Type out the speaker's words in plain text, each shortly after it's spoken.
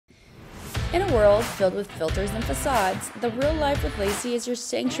In a world filled with filters and facades, The Real Life with Lacey is your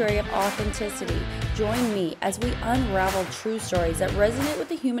sanctuary of authenticity. Join me as we unravel true stories that resonate with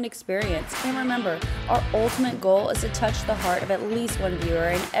the human experience. And remember, our ultimate goal is to touch the heart of at least one viewer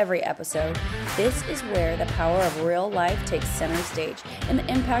in every episode. This is where the power of real life takes center stage, and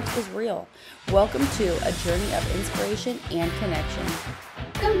the impact is real. Welcome to a journey of inspiration and connection.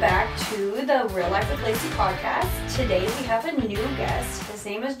 Welcome back to the Real Life with Lacey podcast. Today we have a new guest. His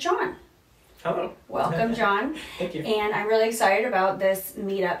name is John. Hello. Welcome, John. Thank you. And I'm really excited about this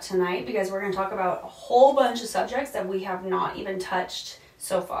meetup tonight because we're going to talk about a whole bunch of subjects that we have not even touched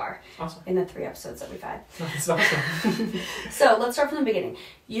so far. Awesome. In the 3 episodes that we've had. That's awesome. So let's start from the beginning.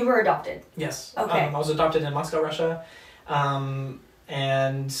 You were adopted. Yes. Okay. I was adopted in Moscow, Russia,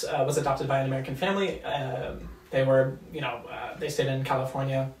 and was adopted by an American family. They were, they stayed in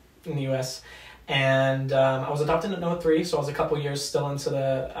California in the U.S., and I was adopted in 2003, so I was a couple years still into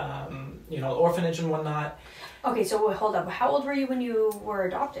the, orphanage and whatnot. Okay, so hold up. How old were you when you were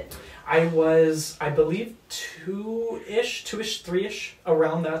adopted? I was, I believe, two-ish, three-ish,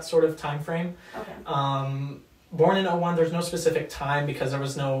 around that sort of time frame. Okay. Born in 2001, there's no specific time because there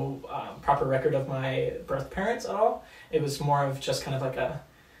was no proper record of my birth parents at all. It was more of just kind of like a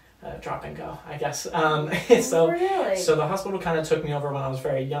drop and go, I guess. Really? So the hospital kind of took me over when I was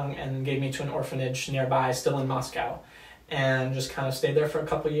very young and gave me to an orphanage nearby, still in Moscow, and just kind of stayed there for a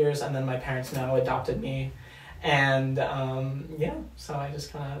couple years. And then my parents now adopted me, and so I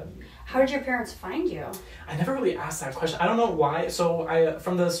just kind of. How did your parents find you? I never really asked that question. I don't know why. So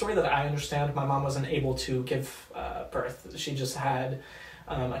from the story that I understand, my mom wasn't able to give birth. She just had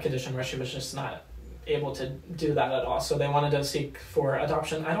a condition where she was just not able to do that at all, so they wanted to seek for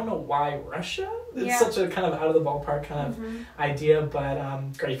adoption. I don't know why Russia. It's such a kind of out of the ballpark kind of idea, but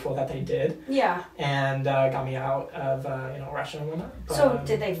I'm grateful that they did. Yeah. And got me out of Russia and whatnot. But, so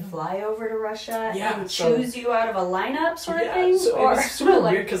did they fly over to Russia and so, choose you out of a lineup sort of thing? So it was sort of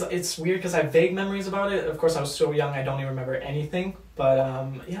weird because I have vague memories about it. Of course, I was so young, I don't even remember anything.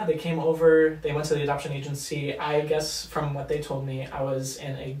 But they came over, they went to the adoption agency. I guess from what they told me, I was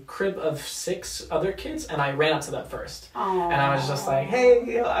in a crib of 6 other kids, and I ran up to them first. Aww. And I was just like,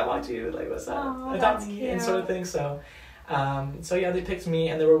 hey, I want you, like, what's up? Aww, Adopt me, and sort of thing. So they picked me,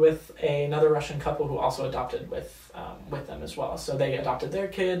 and they were with another Russian couple who also adopted with them as well. So they adopted their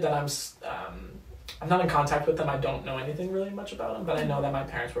kid that I'm not in contact with them. I don't know anything really much about them, but I know that my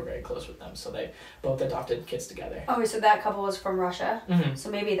parents were very close with them, so they both adopted kids together. Oh, so that couple was from Russia? Mm-hmm. So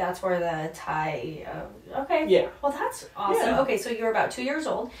maybe that's where the tie... okay. Yeah. Well, that's awesome. Yeah. Okay, so you were about 2 years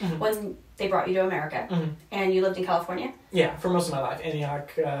old when they brought you to America, and you lived in California? Yeah, for most of my life.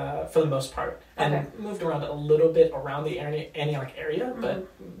 Antioch, for the most part. And moved around a little bit around the Antioch area, but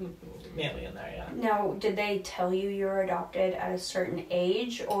mainly in there, yeah. Now, did they tell you you were adopted at a certain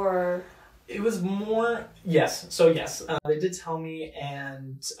age, or... It was more, yes. So yes, they did tell me,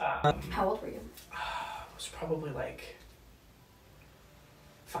 and how old were you? I was probably like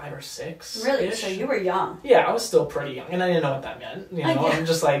 5 or 6. Really? So you were young. Yeah, I was still pretty young, and I didn't know what that meant. I'm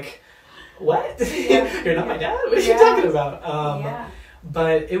just like, what? Yeah. You're not my dad? What are you talking about?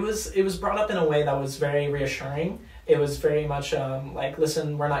 But it was brought up in a way that was very reassuring. It was very much like,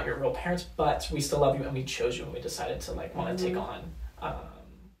 listen, we're not your real parents, but we still love you, and we chose you, and we decided to like want to take on.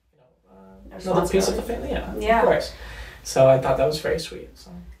 Another piece of the family, yeah, of course. So I thought that was very sweet.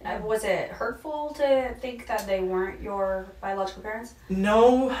 So. Was it hurtful to think that they weren't your biological parents?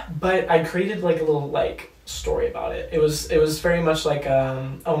 No, but I created like a little like story about it. It was very much like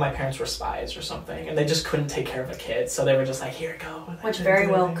my parents were spies or something, and they just couldn't take care of a kid, so they were just like, here you go. Which very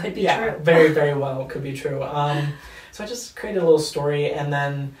well could be true. Yeah, very very well could be true. So I just created a little story, and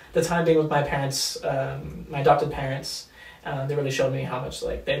then the time being with my parents, my adopted parents. They really showed me how much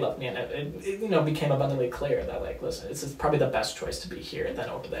like they loved me, and it became abundantly clear that like, listen, this is probably the best choice to be here than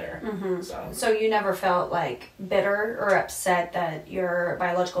over there. So you never felt like bitter or upset that your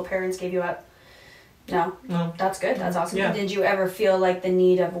biological parents gave you up? No, that's good. That's awesome. Yeah. Did you ever feel like the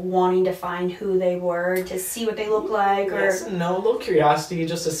need of wanting to find who they were, to see what they look like, or yes and no, a little curiosity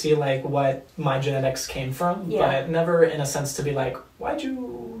just to see like what my genetics came from, but never in a sense to be like, why'd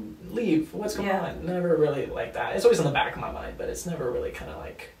you leave? What's going on? Never really like that. It's always in the back of my mind, but it's never really kind of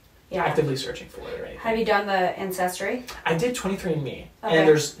like actively searching for it or anything. Have you done the ancestry? I did 23andMe, and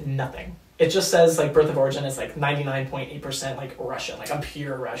there's nothing. It just says like birth of origin is like 99.8% like Russian, like I'm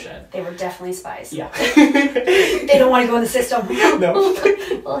pure Russian. They were definitely spies. Yeah. They don't want to go in the system. No.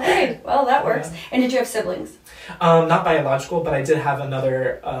 Well, hey, that works. Yeah. And did you have siblings? Not biological, but I did have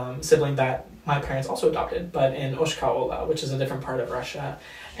another sibling that my parents also adopted, but in Oshkaola, which is a different part of Russia.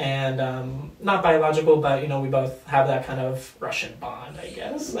 And not biological, but, you know, we both have that kind of Russian bond, I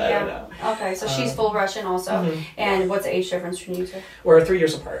guess. I don't know. Okay, so she's full Russian also. Mm-hmm. And what's the age difference between you two? We're 3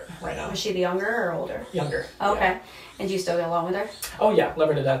 years apart right now. Was she the younger or older? Younger. Okay. Yeah. And do you still get along with her? Oh, yeah. Love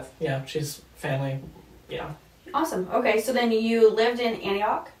her to death. Yeah, she's family. Yeah. Awesome. Okay, so then you lived in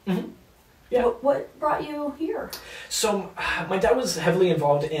Antioch? Mm-hmm. Yeah. What brought you here? So my dad was heavily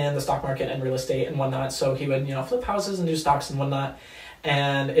involved in the stock market and real estate and whatnot. So he would, you know, flip houses and do stocks and whatnot.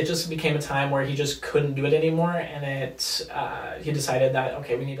 And it just became a time where he just couldn't do it anymore. And he decided that,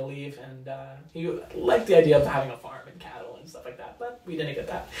 okay, we need to leave. And he liked the idea of having a farm and cattle and stuff like that. But we didn't get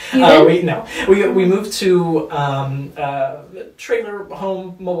that. We moved to trailer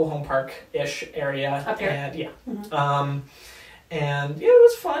home, mobile home park-ish area. Up here? And, yeah. Mm-hmm. And yeah, it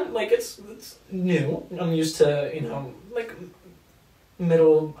was fun. Like it's new. I'm used to, you know, like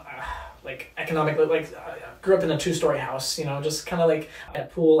middle, like economically, like grew up in a 2-story house. You know, just kind of like I had a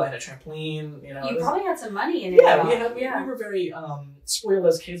pool, I had a trampoline. You know, you probably had some money in it. Yeah, we were very spoiled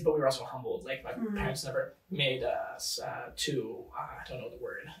as kids, but we were also humbled. Like my parents never made us too. I don't know the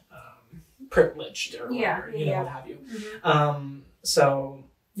word. Privileged or whatever, you know, what have you. Mm-hmm. So.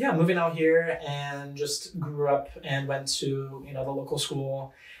 Yeah, moving out here and just grew up and went to, you know, the local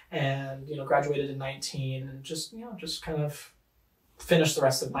school and, you know, graduated in 19 and just, you know, just kind of finished the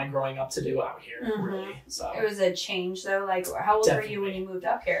rest of my growing up to do out here, really. So it was a change though. Like, how old were you when you moved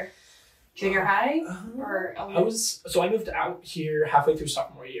up here? Junior high or I moved out here halfway through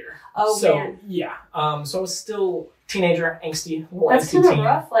sophomore year. Oh, so, man. Yeah. So I was still teenager, angsty. That's kind of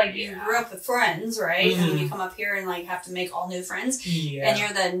rough. Like you grew up with friends, right? Mm-hmm. And you come up here and like have to make all new friends. Yeah. And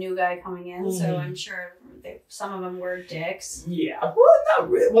you're the new guy coming in, mm-hmm. so I'm sure some of them were dicks. Yeah. Well, not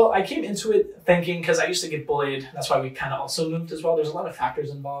really. Well, I came into it thinking because I used to get bullied. That's why we kind of also moved as well. There's a lot of factors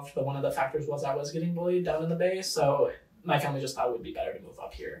involved, but one of the factors was I was getting bullied down in the Bay, so my family just thought it would be better to move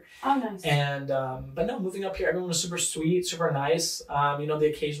up here. Oh, nice. And, but no, moving up here, everyone was super sweet, super nice. You know, the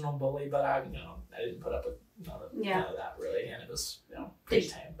occasional bully, but I didn't put up with none of that really. And it was, you know, pretty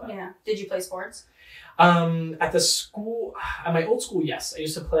tame. But. Yeah. Did you play sports? At the school, at my old school, yes. I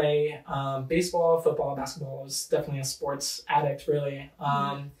used to play baseball, football, basketball. I was definitely a sports addict, really.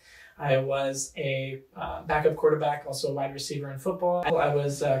 I was a backup quarterback, also a wide receiver in football. I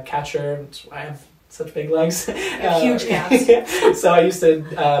was a catcher. I have such big legs. Huge calves. So I used to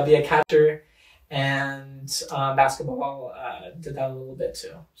be a catcher and basketball. Did that a little bit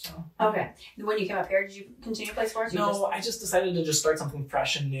too. So okay. When you came up here, did you continue to play sports? No, I just decided to just start something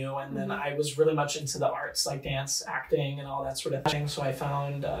fresh and new. And then I was really much into the arts, like dance, acting, and all that sort of thing. So I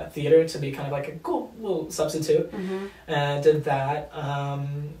found theater to be kind of like a cool little substitute. And did that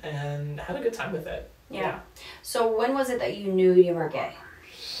and had a good time with it. Yeah. So when was it that you knew you were gay?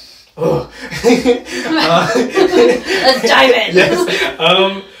 Oh. Let's dive in. Yes.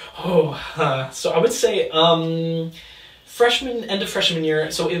 So I would say end of freshman year.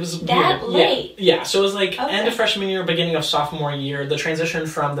 So it was that late. Yeah. So it was like end of freshman year, beginning of sophomore year. The transition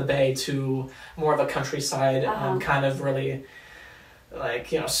from the Bay to more of a countryside kind of really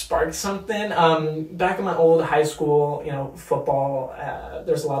like, you know, sparked something. Back in my old high school, you know, football,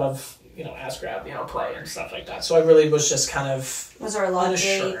 there's a lot of, you know, ass grab, you know, play and stuff like that. So I really was just kind of Was there a lot of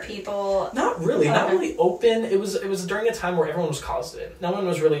gay people? Not really, not really open. It was during a time where everyone was closeted. No one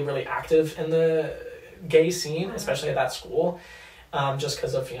was really, really active in the gay scene, especially at that school, just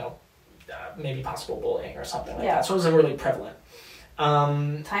because of, you know, maybe possible bullying or something like that. So it wasn't really prevalent.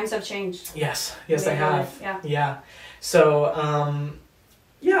 Times have changed. Yes, they have. Yeah. So,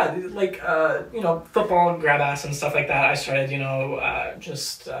 like, you know, football, grab ass and stuff like that. I started, you know,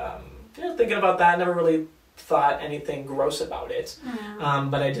 just, you know, thinking about that. Never really thought anything gross about it.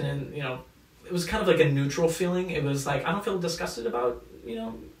 But I didn't, you know, it was kind of like a neutral feeling. It was like, I don't feel disgusted about, you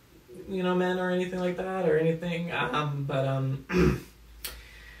know, men or anything like that or anything.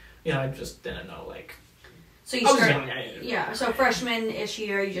 You know, I just didn't know, like, so you started, so freshman-ish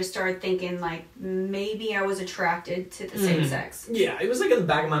year, you just started thinking, like, maybe I was attracted to the same sex. Yeah, it was, like, in the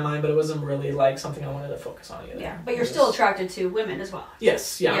back of my mind, but it wasn't really, like, something I wanted to focus on either. Yeah, but you're still attracted to women as well.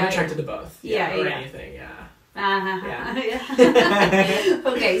 Yes, I'm attracted to both. Anything,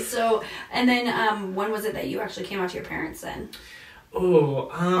 Okay, so, and then when was it that you actually came out to your parents then? Oh,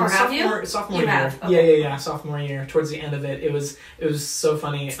 or have you? Sophomore year. Okay. Yeah, sophomore year. Towards the end of it, it was so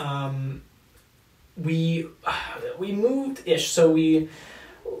funny. We moved-ish, so we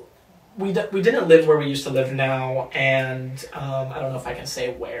didn't live where we used to live now, and I don't know if I can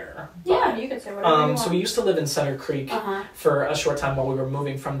say where. Yeah, you can say whatever you want. So we used to live in Sutter Creek for a short time while we were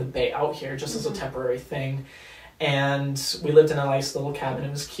moving from the Bay out here, just as a temporary thing. and we lived in a nice little cabin.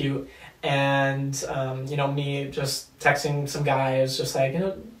 It was cute. And, me just texting some guys, just like,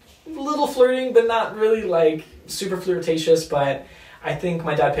 a little flirting, but not really like super flirtatious. But I think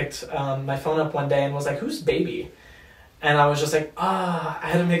my dad picked my phone up one day and was like, "Who's baby?" And I was just like, I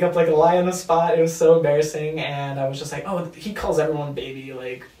had to make up like a lie on the spot. It was so embarrassing. And I was just like, oh, he calls everyone baby.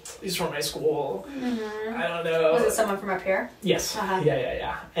 Like, he's from my school. Mm-hmm. I don't know. Was it someone from up here? Yes. Uh-huh.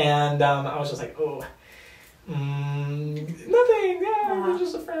 Yeah. And I was just like, oh, nothing. Yeah, I'm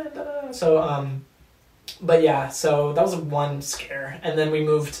just a friend. So, but yeah, so that was one scare. And then we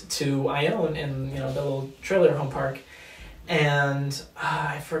moved to Ione in, the little trailer home park. And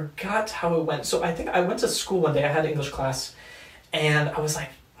I forgot how it went. So I think I went to school one day. I had English class. And I was like,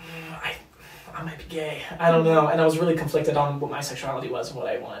 I might be gay. I don't know. And I was really conflicted on what my sexuality was and what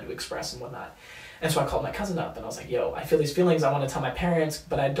I wanted to express and whatnot. And so I called my cousin up and I was like, yo, I feel these feelings. I want to tell my parents,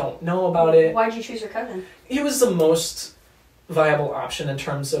 but I don't know about it. Why did you choose your cousin? He was the most viable option in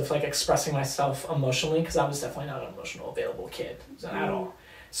terms of like expressing myself emotionally, because I was definitely not an emotional available kid at all.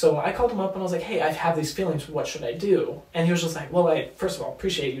 So I called him up and I was like, hey, I have these feelings. What should I do? And he was just like, well, I first of all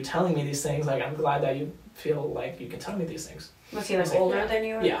appreciate you telling me these things. Like, I'm glad that you feel like you can tell me these things. Was he like older than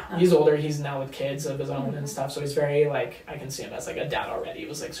you? Yeah, he's older. He's now with kids of his own and stuff. So he's very like, I can see him as like a dad already. He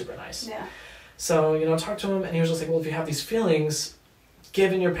was like super nice. Yeah. So, talked to him and he was just like, well, if you have these feelings,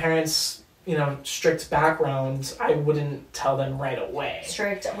 given your parents' strict background, I wouldn't tell them right away.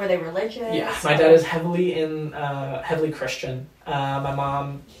 Strict? Were they religious? Yeah, my dad is heavily Christian. My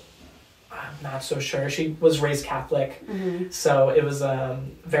mom, I'm not so sure. She was raised Catholic, so it was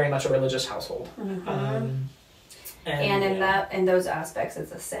very much a religious household. And in those aspects,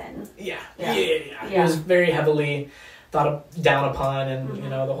 it's a sin. Yeah. It was very heavily thought down upon,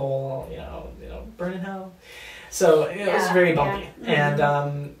 and the whole burn in hell. So it was very bumpy. Yeah.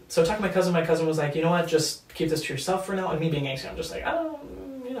 And so I talked to my cousin was like, you know what, just keep this to yourself for now. And me being angsty, I'm just like,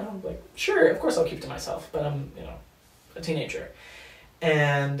 like, sure, of course I'll keep it to myself, but I'm, a teenager.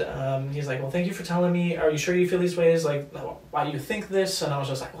 And he's like, well, thank you for telling me. Are you sure you feel these ways? Like, why do you think this? And I was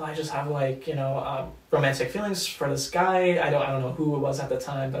just like, well, I just have like, romantic feelings for this guy. I don't know who it was at the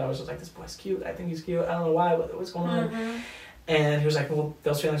time, but I was just like, this boy's cute. I think he's cute. I don't know why, what's going on? And he was like, well,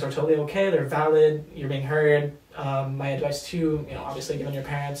 those feelings are totally okay. They're valid. You're being heard. My advice to you, obviously given your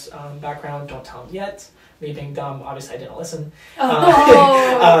parents' background, don't tell them yet. Me being dumb, obviously I didn't listen. You're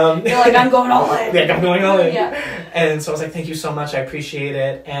like, I'm going all in. Yeah, I'm going all in. Yeah. And so I was like, thank you so much. I appreciate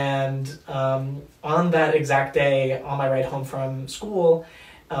it. And on that exact day, on my ride home from school,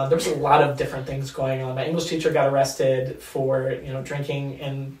 there was a lot of different things going on. My English teacher got arrested for, drinking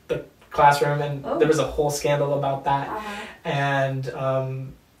in the classroom, and there was a whole scandal about that. And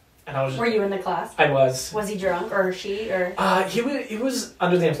I was. Were you in the class? I was. Was he drunk or she or? He was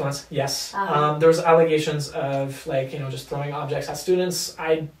under the influence. Yes. There was allegations of just throwing objects at students.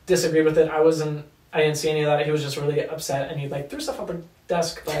 I disagreed with it. I didn't see any of that. He was just really upset and he threw stuff at the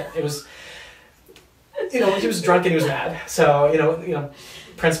desk, but it was. He was drunk and he was mad. So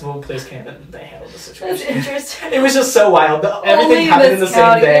principal, police came and they handled the situation. That's interesting. It was just so wild. Everything happened in the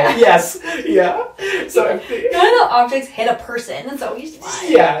same day. Yeah. Yes. Yeah. So none of the objects hit a person, and so he's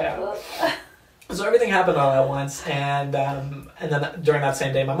fine. Yeah. So everything happened all at once, and then during that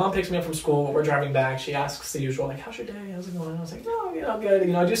same day, my mom picks me up from school. We're driving back. She asks the usual, how's your day? How's it going? I was like, no,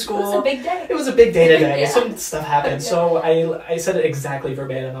 good. I do school. It was a big day. It was a big day today. Some stuff happened. So I said it exactly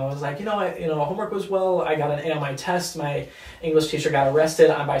verbatim. I was like, homework was well. I got an A on my test. My English teacher got arrested.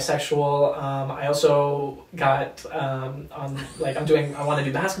 I'm bisexual. I also got I want to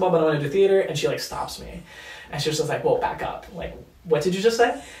do basketball, but I want to do theater. And she stops me, and she was just like, well, back up. What did you just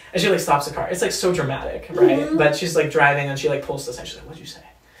say? And she stops the car. It's so dramatic, right? Mm-hmm. But she's driving and she pulls this and she's like, what'd you say?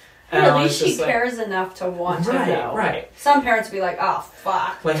 And at least she cares enough to want to know. Right. Some parents would be like, oh,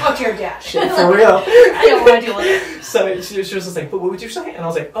 fuck. Talk to your dad. Shit, for real. I don't want to deal with it. So she was just like, but what would you say? And I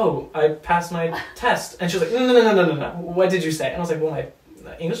was like, oh, I passed my test. And she was like, no. What did you say? And I was like, well,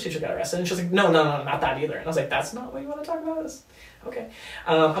 my English teacher got arrested. And she was like, no, not that either. And I was like, that's not what you want to talk about? Okay.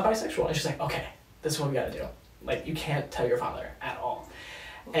 I'm bisexual. And she's like, okay, this is what we got to do. You can't tell your father at all.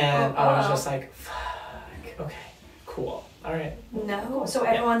 And I was just like, fuck, okay, cool, all right. No, cool. So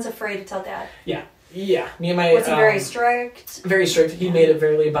everyone's afraid to tell dad? Yeah. Me and my... Was he very strict? Very strict. He made it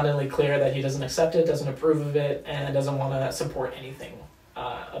very abundantly clear that he doesn't accept it, doesn't approve of it, and doesn't want to support anything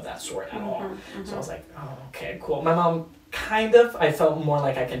of that sort at all. Mm-hmm. So I was like, oh, okay, cool. My mom I felt more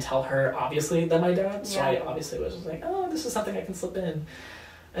like I can tell her, obviously, than my dad. So I obviously was just like, oh, this is something I can slip in.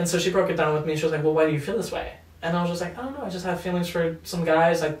 And so she broke it down with me. She was like, well, why do you feel this way? And I was just like, I don't know, I just have feelings for some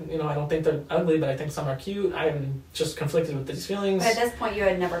guys. I don't think they're ugly, but I think some are cute. I'm just conflicted with these feelings. But at this point, you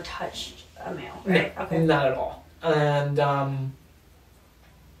had never touched a male, right? No, okay. Not at all. And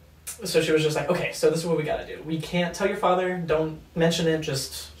so she was just like, okay, so this is what we gotta do. We can't tell your father, don't mention it,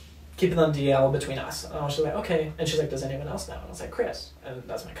 just keep it on DL between us. And I was just like, okay. And she's like, does anyone else know? And I was like, Chris. And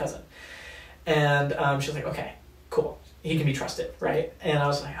that's my cousin. And she was like, okay, cool. He can be trusted, right? And I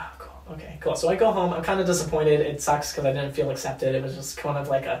was like, oh, cool. Okay, cool. So I go home. I'm kind of disappointed. It sucks because I didn't feel accepted. It was just kind of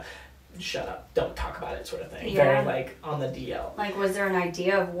like a shut up, don't talk about it sort of thing. Yeah. Very like on the DL. Like, was there an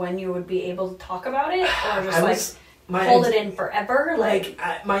idea of when you would be able to talk about it? Or just hold it in forever?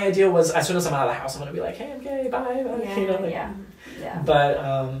 My idea was as soon as I'm out of the house, I'm going to be like, hey, I'm gay, bye. Yeah, you know, like, yeah.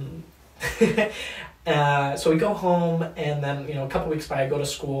 But, so we go home, and then, you know, a couple weeks by, I go to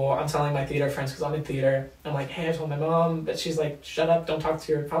school. I'm telling my theater friends, because I'm in theater. I'm like, hey, I told my mom, but she's like, shut up, don't talk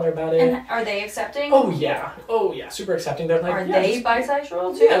to your father about it. And are they accepting? Oh yeah, super accepting. They're like, are they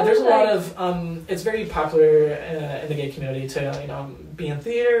bisexual too? Yeah, there's a lot of, it's very popular in the gay community to, you know, be in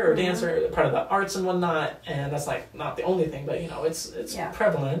theater or dance or part of the arts and whatnot, and that's like not the only thing, but, you know, it's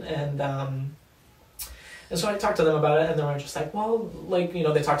prevalent, and so I talked to them about it, and they were just like, well, like, you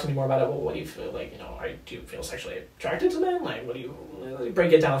know, they talked to me more about it. Well, what do you feel like, you know, do you feel sexually attracted to men? Like, what do you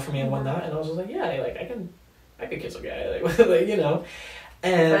break it down for me and whatnot? And I was just like, yeah, like, I could kiss a guy, like, you know.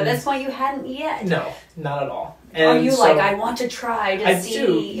 And but at this point, you hadn't yet. No, not at all. And are you like, I want to try to see? I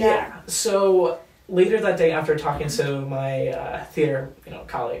do, yeah. So later that day, after talking to my theater, you know,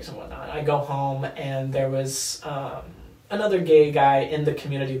 colleagues and whatnot, I go home, and there was another gay guy in the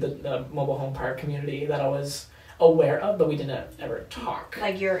community, the mobile home park community, that I was aware of, but we didn't ever talk.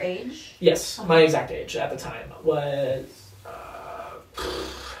 Like your age? Yes, my exact age at the time was...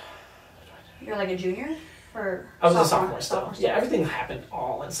 You're like a junior? Or I was a sophomore still. Yeah, everything happened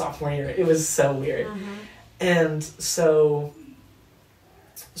all in sophomore year. It was so weird. Mm-hmm. And so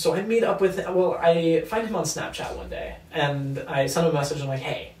I meet up with... Well, I find him on Snapchat one day, and I send him a message, and I'm like,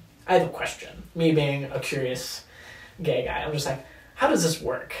 hey, I have a question. Me being a curious gay guy, I'm just like, how does this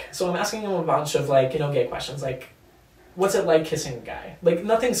work? So I'm asking him a bunch of, like, you know, gay questions, like, what's it like kissing a guy? Like,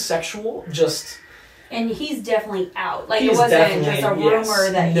 nothing sexual, just... And he's definitely out. Like, it wasn't just a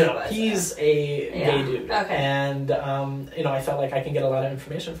rumor that he was. No, he's a gay dude. Okay. And, you know, I felt like I can get a lot of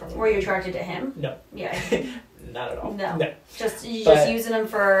information from him. Were you attracted to him? No. Yeah. Not at all. No. Just using him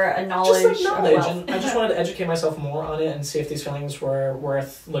for a knowledge. Just like knowledge. And I just wanted to educate myself more on it and see if these feelings were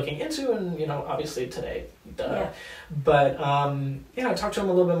worth looking into. And, you know, obviously today, duh. Yeah. But, I talked to him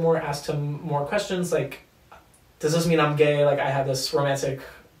a little bit more, asked him more questions. Like, does this mean I'm gay? Like, I have this romantic,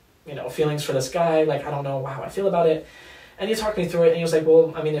 you know, feelings for this guy. Like, I don't know how I feel about it. And he talked me through it. And he was like,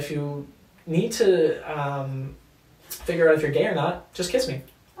 well, I mean, if you need to figure out if you're gay or not, just kiss me.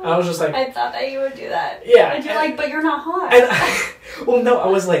 I was just like... I thought that you would do that. Yeah. And you're like, but you're not hot. Well, no, I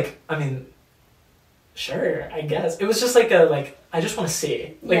was like, I mean, sure, I guess. It was just like I just want to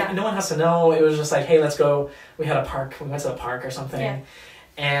see. Like, no one has to know. It was just like, hey, let's go. We had a park. We went to the park or something. Yeah.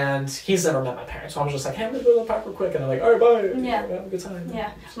 And he's never met my parents. So I was just like, hey, I'm going to go to the park real quick. And they're like, all right, bye. Yeah. Have a good time.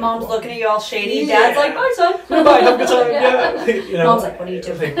 Yeah. Mom's looking at you all shady. Dad's like, bye, son. Bye, have a good time. Yeah. You know, Mom's like, what are you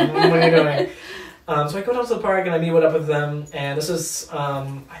doing? Like, what are you doing? So I go down to the park and I meet up with them, and this is,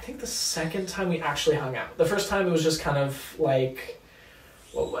 I think, the second time we actually hung out. The first time it was just kind of like,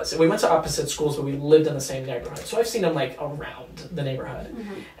 what was it? We went to opposite schools, but we lived in the same neighborhood. So I've seen them like around the neighborhood,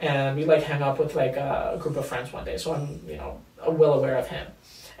 and we like hang up with like a group of friends one day. So I'm, you know, well aware of him.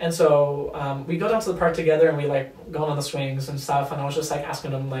 And so we go down to the park together, and we like go on the swings and stuff. And I was just like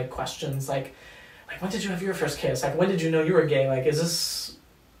asking him like questions, like when did you have your first kiss? Like, when did you know you were gay? Like, is this...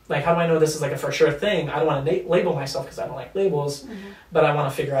 Like, how do I know this is like a for sure thing? I don't want to label myself because I don't like labels, but I want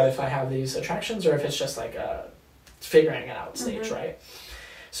to figure out if I have these attractions or if it's just like a figuring it out stage, right?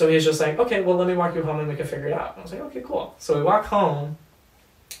 So he's just like, okay, well, let me walk you home and we can figure it out. And I was like, okay, cool. So we walk home,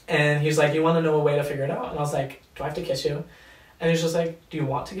 and he's like, you want to know a way to figure it out? And I was like, do I have to kiss you? And he's just like, do you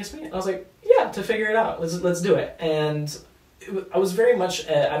want to kiss me? And I was like, yeah, to figure it out. Let's do it. And I was very much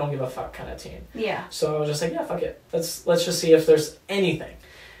a I don't give a fuck kind of teen. Yeah. So I was just like, yeah, fuck it. Let's just see if there's anything.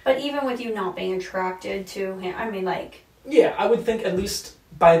 But even with you not being attracted to him, I mean, like... Yeah, I would think at least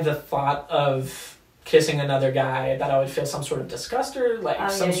by the thought of kissing another guy that I would feel some sort of disgust or like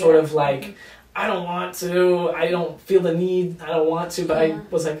sort of like, I don't want to, I don't feel the need, I don't want to, but I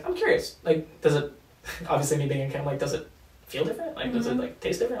was like, I'm curious. Like, does it... Obviously me being a kid, like, does it feel different? Like, does it like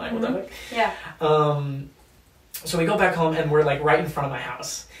taste different? Like, what the heck? Yeah. So we go back home and we're like right in front of my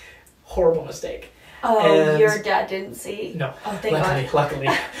house. Horrible mistake. Oh, and your dad didn't see? No. Oh, thank God. Luckily.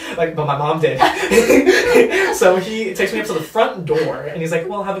 But my mom did. So he takes me up to the front door, and he's like,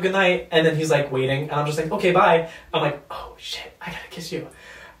 well, have a good night. And then he's like waiting, and I'm just like, okay, bye. I'm like, oh, shit, I gotta kiss you.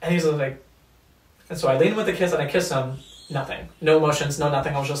 And he's like... And so I lean in with a kiss, and I kiss him. Nothing. No emotions, no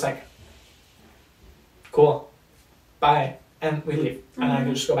nothing. I was just like, cool. bye. And we leave. And I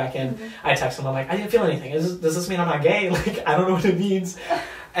just go back in. I text him. I'm like, I didn't feel anything. Does this mean I'm not gay? Like, I don't know what it means.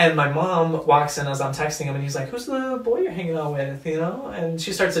 And my mom walks in as I'm texting him, and he's like, who's the boy you're hanging out with, you know? And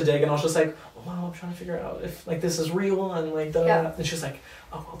she starts to dig, and I was just like, oh, wow, I'm trying to figure out if, like, this is real, and, like, And she's like,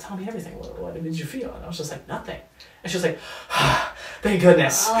 oh, well, tell me everything. What did you feel? And I was just like, nothing. And she's like, thank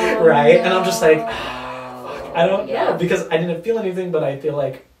goodness, right? No. And I'm just like, I don't know, because I didn't feel anything, but I feel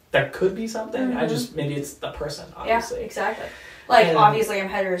like there could be something. I just, maybe it's the person, obviously. Yeah, exactly. Like, obviously I'm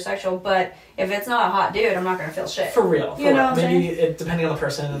heterosexual, but if it's not a hot dude, I'm not going to feel shit. For real. You know what I'm maybe saying? Depending on the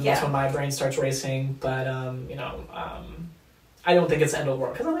person, and that's when my brain starts racing. But, you know, I don't think it's the end of the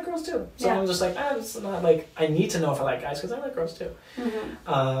world, because I like girls too. So I'm just like, it's not like, I need to know if I like guys, because I like girls too.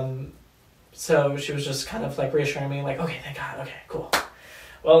 So she was just kind of like reassuring me, like, okay, thank God, okay, cool.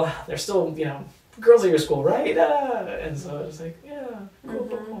 Well, there's still, you know, girls at your school, right? And so I was like, yeah,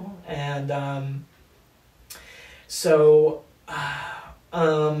 cool. And so,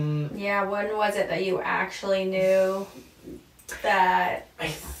 yeah, when was it that you actually knew that? I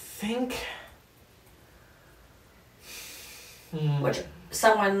think. Which,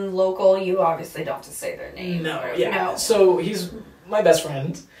 someone local, you obviously don't have to say their name. No, No. So he's my best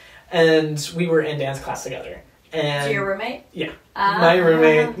friend, and we were in dance class together. And so your roommate? Yeah. My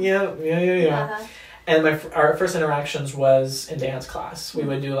roommate. Yeah. And our first interactions was in dance class. We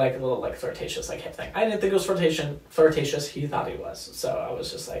would do like a little like flirtatious like hip thing. I didn't think it was flirtatious. He thought he was. So I was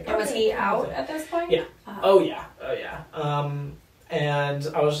just like. And was he out at this point? Yeah. Oh yeah. And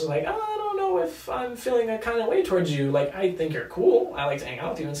I was just like, oh, I don't know if I'm feeling a kind of way towards you. Like, I think you're cool. I like to hang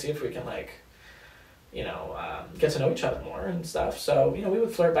out with you and see if we can like, you know, get to know each other more and stuff. So, you know, we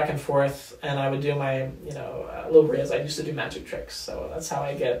would flirt back and forth, and I would do my, you know, little riz. I used to do magic tricks, so that's how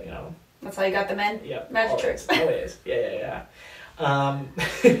I get, you know. That's how you got the men? Yeah. Magic tricks. Always. Yeah.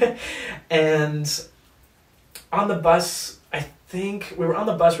 And on the bus, I think we were on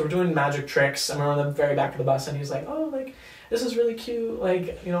the bus, we were doing magic tricks, and we were on the very back of the bus, and he's like, oh, like, this is really cute,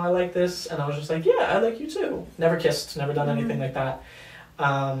 like, you know, I like this. And I was just like, yeah, I like you too. Never kissed, never done anything like that.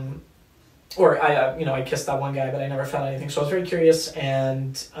 Or I, you know, I kissed that one guy, but I never felt anything. So I was very curious,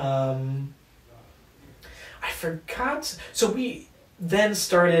 and I forgot. So we then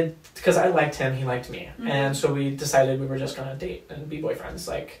started, because I liked him, he liked me. And so we decided we were just going to date and be boyfriends.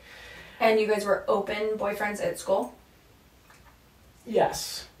 Like. And you guys were open boyfriends at school?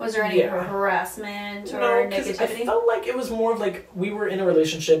 Yes. Was there any harassment or negativity? I felt like it was more of like we were in a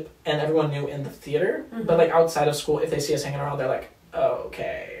relationship and everyone knew in the theater, but like outside of school, if they see us hanging around, they're like, oh,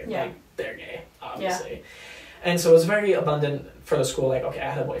 okay, like they're gay, obviously. Yeah. And so it was very abundant for the school, like, okay,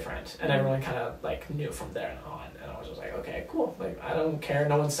 I had a boyfriend, and everyone kind of like knew from there on, and I was just like, okay, cool, like I don't care,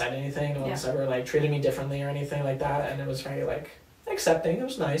 no one said anything, no one's ever like treated me differently or anything like that, and it was very like accepting. It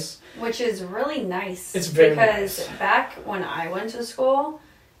was nice. Which is really nice. It's very because nice. Back when I went to school,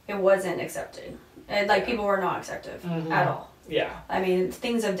 it wasn't accepted. And, like, people were not accepting at all. Yeah. I mean,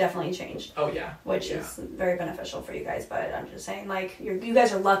 things have definitely changed. Oh, yeah. Which is very beneficial for you guys, but I'm just saying, like, you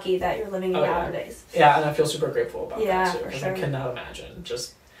guys are lucky that you're living in nowadays. Yeah, and I feel super grateful about that, too. For Because sure. I cannot imagine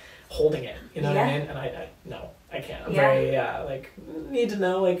just holding it, you know what I mean? And I can't. I'm very, like, need to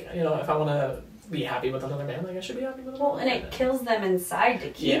know, like, you know, if I want to be happy with another man, like I should be happy with another man. And it kills them inside to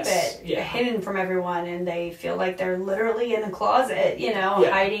keep it hidden from everyone, and they feel like they're literally in a closet, you know,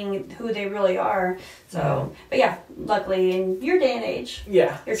 hiding who they really are. So, but yeah, luckily in your day and age,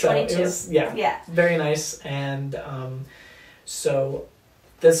 you're 22. It was, very nice. And so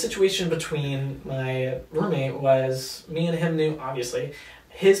the situation between my roommate was me and him knew, obviously.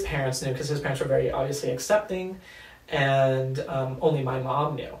 His parents knew because his parents were very obviously accepting, and only my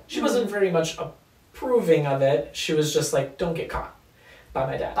mom knew. She wasn't very much approving of it. She was just like, don't get caught by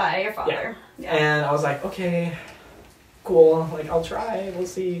my dad. By your father. Yeah. And I was like, okay, cool. Like, I'll try. We'll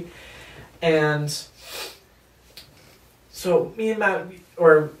see. And so me and Matt,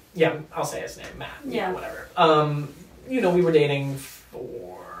 I'll say his name, Matt. Yeah, whatever. You know, we were dating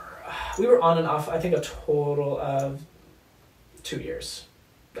we were on and off, I think a total of 2 years.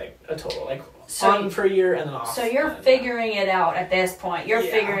 Like, a total, like, on for a year and then off. So you're figuring it out at this point. You're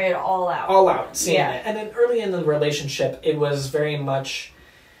figuring it all out. All out, seeing it. And then early in the relationship, it was very much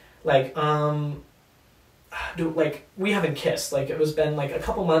like, we haven't kissed. Like, it was been like a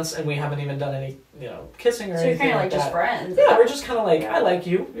couple months and we haven't even done any, you know, kissing or anything. So you're kind of like just friends. Yeah, we're just kind of like, I like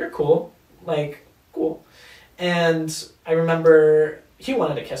you. You're cool. Like, cool. And I remember he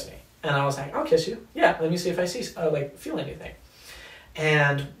wanted to kiss me. And I was like, I'll kiss you. Yeah, let me see if I feel anything.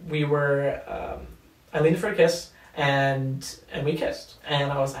 And we were, I leaned for a kiss, and we kissed.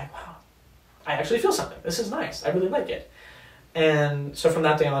 And I was like, wow, I actually feel something. This is nice. I really like it. And so from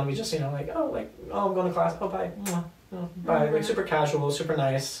that day on, we just, you know, like, I'm going to class. Oh, bye. bi, like super casual, super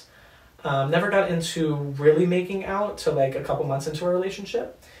nice. Never got into really making out till like a couple months into our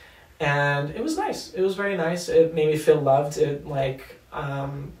relationship. And it was nice. It was very nice. It made me feel loved. It like,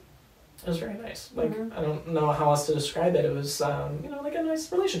 it was very nice. Like, I don't know how else to describe it. It was, like a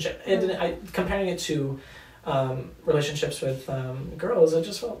nice relationship. It didn't, comparing it to relationships with girls, it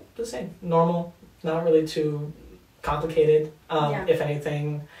just felt the same. Normal, not really too complicated. If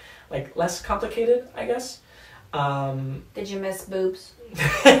anything, like less complicated, I guess. Did you miss boobs?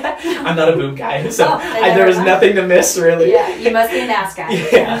 I'm not a boob guy, so there was nothing to miss, really. Yeah, you must be an ass guy.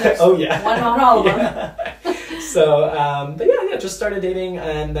 Yeah. Oh, yeah. One on all of them. So, but yeah, just started dating,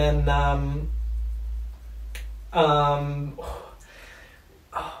 and then,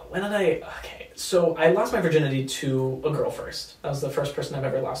 when did okay, so I lost my virginity to a girl first. That was the first person I've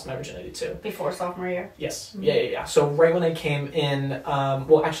ever lost my virginity to. Before sophomore year? Yes. Yeah. So right when I came in,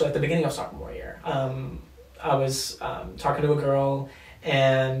 well, actually at the beginning of sophomore year, I was talking to a girl,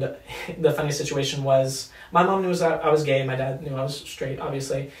 and the funny situation was my mom knew I was gay, my dad knew I was straight,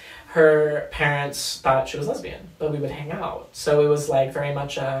 obviously. Her parents thought she was lesbian, but we would hang out. So it was like very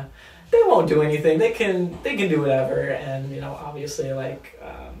much they won't do anything, they can do whatever, and obviously like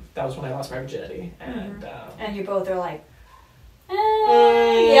that was when I lost my virginity, and you both are like,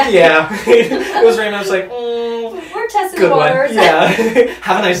 yeah. It was very much like, we're testing good the waters. One. Yeah.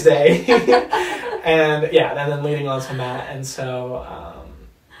 Have a nice day. And then leading on from that, and so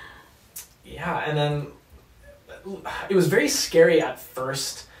and then it was very scary at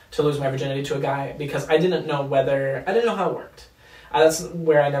first to lose my virginity to a guy, because I didn't know how it worked. That's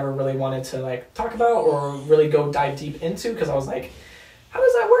where I never really wanted to like talk about or really go dive deep into, because I was like, how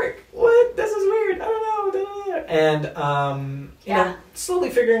does that work? What? This is weird. I don't know. And slowly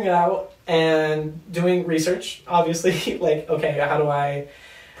figuring it out and doing research, obviously. Like, okay, how do I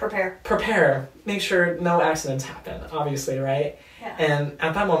prepare, make sure no accidents happen, obviously, right? Yeah. And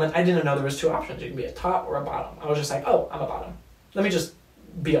at that moment, I didn't know there was two options. You can be a top or a bottom. I was just like, oh, I'm a bottom. Let me just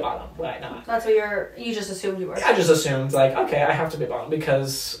be a bottom. Why not? That's what you just assumed you were. I just assumed, like, okay, I have to be a bottom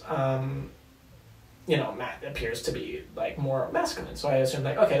because, Matt appears to be, like, more masculine. So I assumed,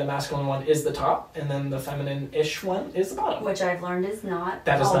 like, okay, the masculine one is the top, and then the feminine-ish one is the bottom. Which I've learned is not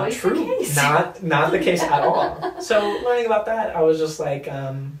that is always not true. The case. Not the case at all. So learning about that, I was just like,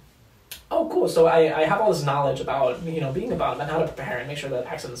 oh, cool. So I have all this knowledge about, being a bottom and how to prepare and make sure that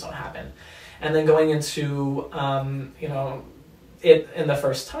accidents don't happen. And then going into, it in the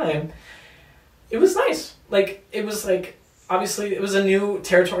first time, it was nice. Like, it was like, obviously, it was a new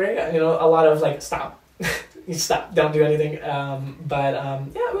territory. A lot of like, stop, don't do anything. It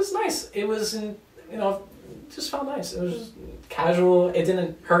was nice. It was, just felt nice. It was just casual. It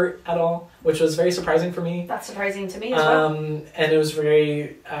didn't hurt at all, which was very surprising for me. That's surprising to me as well. And it was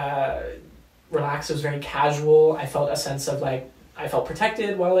very relaxed. It was very casual. I felt a sense of like, I felt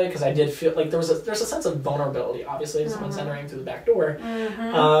protected because I did feel like there's a sense of vulnerability. Obviously, if someone's entering through the back door,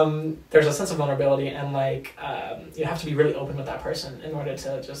 there's a sense of vulnerability, and like you have to be really open with that person in order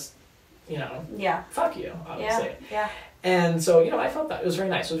to just fuck you, obviously. Yeah. And so I felt that it was very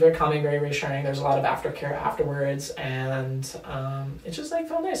nice. It was very calming, very reassuring. There's a lot of aftercare afterwards, and it just like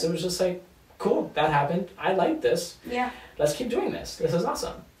felt nice. It was just like, cool, that happened. I like this. Yeah. Let's keep doing this. This is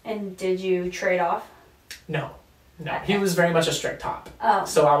awesome. And did you trade off? No. Okay. He was very much a strict top. Oh.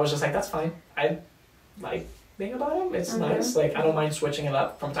 So I was just like, that's fine. I like being a bottom. It's nice. Like, I don't mind switching it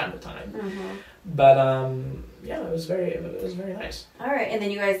up from time to time. But it was very nice. All right, and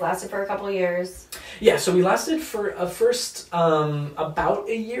then you guys lasted for a couple of years. Yeah, so we lasted for a first about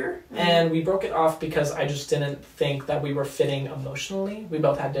a year, and we broke it off because I just didn't think that we were fitting emotionally. We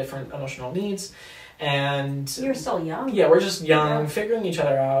both had different emotional needs, and you're still young. Yeah, we're just young, figuring each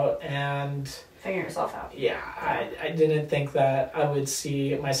other out, and figuring yourself out. Yeah, I didn't think that I would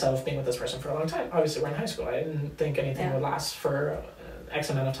see myself being with this person for a long time. Obviously, we're in high school. I didn't think anything would last for X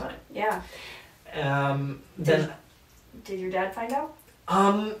amount of time. Yeah. Did your dad find out?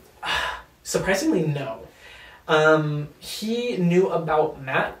 Surprisingly, no. He knew about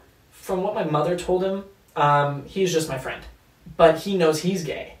Matt. From what my mother told him, he's just my friend, but he knows he's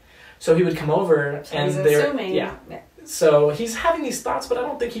gay, so he would come over so and he's assuming. Yeah. So he's having these thoughts, but I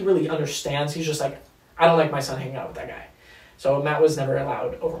don't think he really understands. He's just like, I don't like my son hanging out with that guy. So Matt was never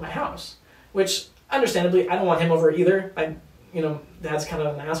allowed over my house, which understandably, I don't want him over either. Dad's kind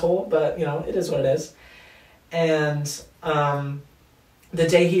of an asshole, but it is what it is. And the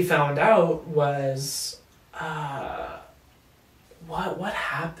day he found out was what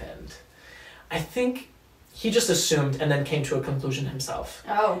happened? I think he just assumed and then came to a conclusion himself.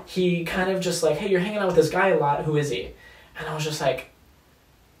 Oh. He kind of just like, hey, you're hanging out with this guy a lot. Who is he? And I was just like,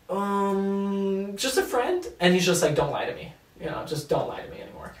 just a friend. And he's just like, don't lie to me. You know, just don't lie to me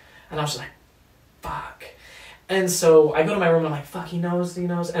anymore. And I was just like, fuck. And so I go to my room and I'm like, fuck, he knows.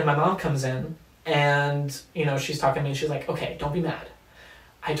 And my mom comes in and, you know, she's talking to me and she's like, okay, don't be mad.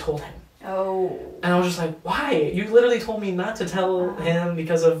 I told him. Oh. And I was just like, why? You literally told me not to tell him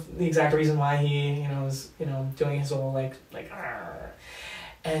because of the exact reason why he, you know, is, you know, doing his whole like, argh.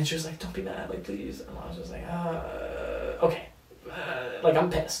 And she was like, don't be mad, like, please. And I was just like, okay. Like, I'm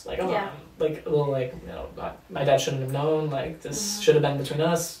pissed. Like, I'm like, a little, like, you know, my dad shouldn't have known. Like, this should have been between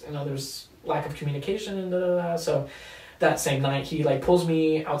us. You know, there's lack of communication and da. So that same night, he, like, pulls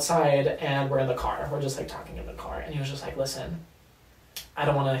me outside and we're in the car. We're just, like, talking in the car. And he was just like, listen, I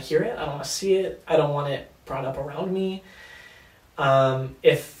don't want to hear it. I don't want to see it. I don't want it brought up around me.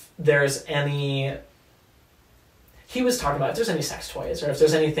 If there's any... He was talking about if there's any sex toys or if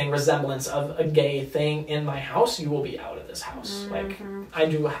there's anything resemblance of a gay thing in my house, you will be out of this house. Like,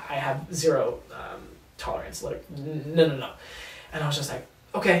 I have zero tolerance. Like, no. And I was just like,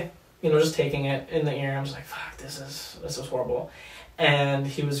 okay, you know, just taking it in the ear. I'm just like, fuck, this is horrible. And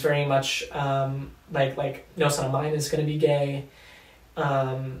he was very much like, no son of mine is going to be gay.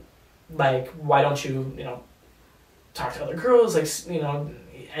 Like, why don't you, you know, talk to other girls? Like, you know.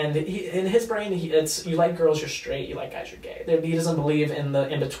 And he, in his brain, it's you like girls, you're straight. You like guys, you're gay. He doesn't believe in the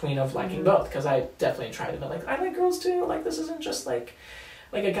in between of liking both. Because I definitely tried to be like, I like girls too. Like, this isn't just like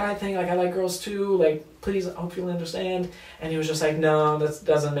a guy thing. Like, I like girls too. Like, please, I hope you'll understand. And he was just like, no, that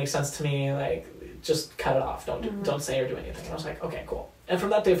doesn't make sense to me. Like, just cut it off. Don't say or do anything. And I was like, okay, cool. And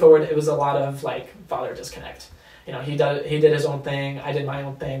from that day forward, it was a lot of like father disconnect. You know, he did his own thing. I did my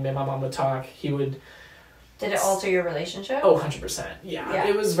own thing. Me and my mom would talk. He would. Did it alter your relationship? Oh, 100%. Yeah.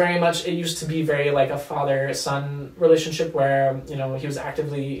 It was very much, it used to be very like a father-son relationship where, you know, he was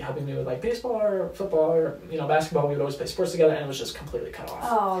actively helping me with like baseball or football or, you know, basketball. We would always play sports together and it was just completely cut off.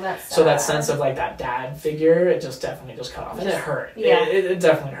 Oh, that's sad. So that sense of like that dad figure, it just definitely just cut off. And it hurt. Yeah. It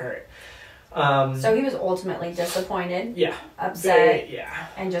definitely hurt. So he was ultimately disappointed. Yeah. Upset. Very,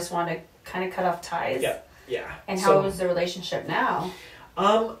 and just wanted to kind of cut off ties. Yeah. And how was the relationship now?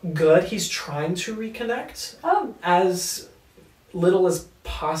 Good. He's trying to reconnect. As little as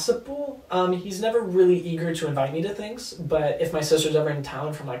possible. He's never really eager to invite me to things, but if my sister's ever in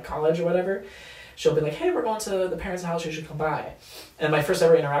town from like college or whatever, she'll be like, hey, we're going to the parents' house, you should come by. And my first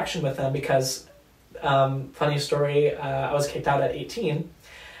ever interaction with them, because, funny story, I was kicked out at 18,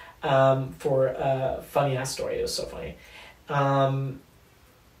 for a funny ass story. It was so funny.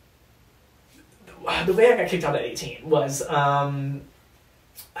 The way I got kicked out at 18 was,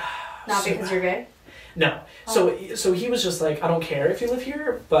 not because you're gay? No. So he was just like, I don't care if you live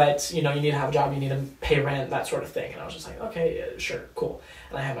here, but, you know, you need to have a job, you need to pay rent, that sort of thing. And I was just like, okay, yeah, sure, cool.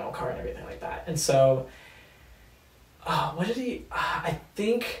 And I had my own car and everything like that. And so, what did he, I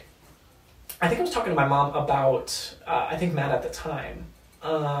think I was talking to my mom about, I think Matt at the time.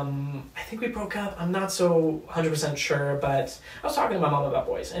 I think we broke up. I'm not so 100% sure, but I was talking to my mom about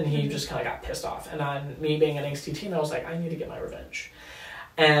boys, and he just kind of got pissed off. And on me being an angsty teen, I was like, I need to get my revenge.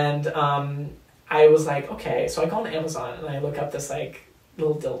 And I was like, okay. So I go on Amazon and I look up this like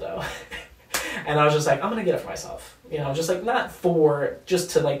little dildo, and I was just like, I'm gonna get it for myself. You know, just like not for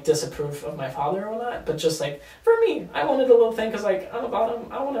just to like disapprove of my father or not, but just like for me, I wanted a little thing because like I'm a bottom.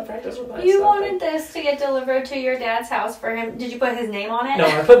 I want to practice with that. You wanted this to get delivered to your dad's house for him. Did you put his name on it? No,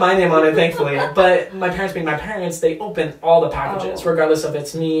 I put my name on it, thankfully. But my parents being my parents, they open all the packages, regardless if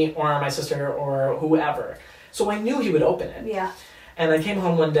it's me or my sister or whoever. So I knew he would open it. Yeah. And I came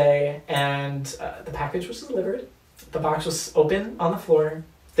home one day and the package was delivered. The box was open on the floor.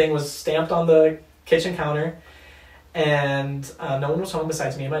 Thing was stamped on the kitchen counter. And no one was home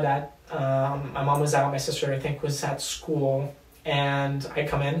besides me and my dad. My mom was out. My sister, I think, was at school. And I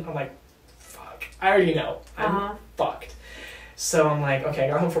come in. I'm like, fuck. I already know. I'm fucked. So I'm like, okay, I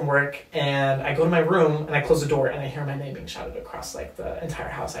got home from work. And I go to my room. And I close the door. And I hear my name being shouted across like the entire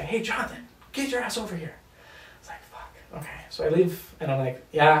house. Like, hey, Jonathan, get your ass over here. It's like, fuck. Okay. So I leave. And I'm like,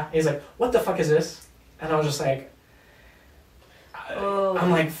 yeah. And he's like, what the fuck is this? And I was just like,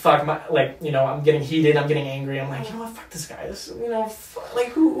 I'm like, fuck, I'm getting heated, I'm getting angry, I'm like, you know what, fuck this guy, like,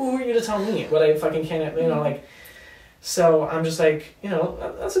 who are you to tell me what I fucking can't, like, so I'm just like,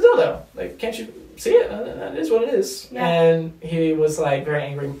 that's a dildo, like, can't you see it, that is what it is, and he was, like, very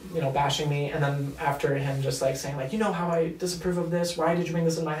angry, bashing me, and then after him just, like, saying, like, you know how I disapprove of this, why did you bring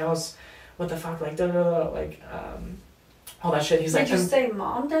this in my house, what the fuck, like, like, all that shit. He's like, did you say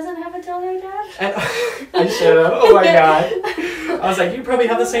mom doesn't have a dildo, Dad? And I should have. Oh my god. I was like, you probably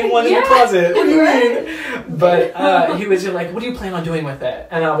have the same one in the closet. What do you mean? But he was like, what do you plan on doing with it?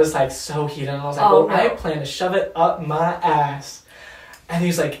 And I was like, so heated. And I was like, I plan to shove it up my ass. And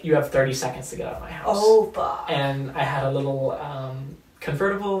he's like, you have 30 seconds to get out of my house. Oh, fuck. And I had a little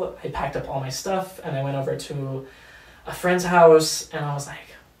convertible. I packed up all my stuff and I went over to a friend's house and I was like,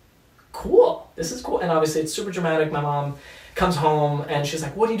 cool, this is cool. And obviously it's super dramatic. My mom comes home and she's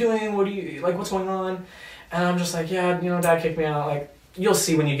like, what are you doing? What's going on? And I'm just like, yeah, Dad kicked me out. Like, you'll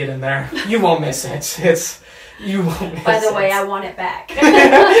see when you get in there. You won't miss it. You won't miss it. By the way, I want it back. Give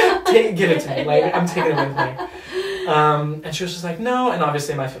it to me. Like, I'm taking it with me. And she was just like, no. And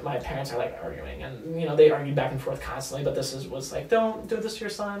obviously my parents are like arguing, and they argue back and forth constantly. But was like, don't do this to your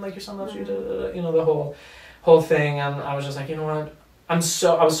son. Like, your son loves you. The whole thing. And I was just like, you know what? I was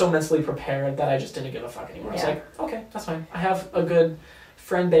so mentally prepared that I just didn't give a fuck anymore. Yeah. I was like, okay, that's fine. I have a good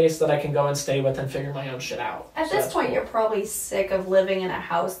friend base that I can go and stay with and figure my own shit out. At this point, you're probably sick of living in a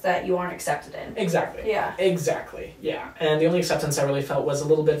house that you aren't accepted in. Exactly. Yeah. Exactly. Yeah. And the only acceptance I really felt was a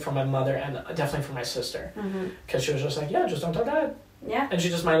little bit from my mother and definitely from my sister. Because she was just like, yeah, just don't tell Dad. Yeah. And she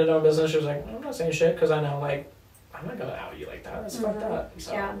just minded her own business. She was like, I'm not saying shit because I know, like, I'm not going to out you like that. That's fucked up.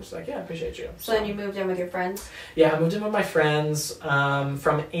 So I was like, yeah, I appreciate you. So then you moved in with your friends? Yeah, I moved in with my friends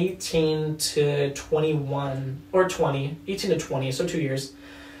from 18 to 21, or 20, 18 to 20, so 2 years.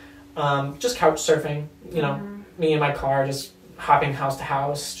 Just couch surfing, me in my car, just hopping house to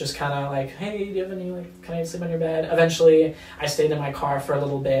house, just kind of like, hey, do you have any, like, can I sleep on your bed? Eventually, I stayed in my car for a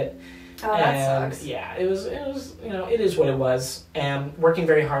little bit. Oh, that sucks. Yeah, it was, it is what it was. And working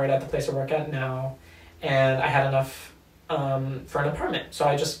very hard at the place I work at now, and I had enough for an apartment, so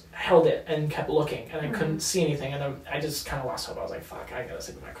I just held it and kept looking, and I couldn't see anything, and I just kind of lost hope. I was like, fuck, I gotta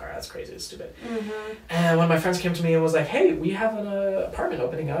sleep in my car. That's crazy. It's stupid. And when my friends came to me and was like, hey, we have an apartment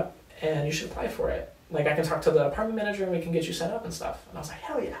opening up, and you should apply for it. Like, I can talk to the apartment manager and we can get you set up and stuff. And I was like,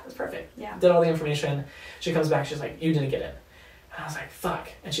 hell yeah, that's perfect. Yeah. Did all the information. She comes back, she's like, you didn't get in. And I was like, fuck.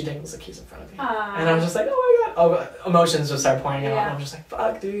 And she dangles the keys in front of me. And I was just like, oh my God. emotions just started pouring out. And I'm just like,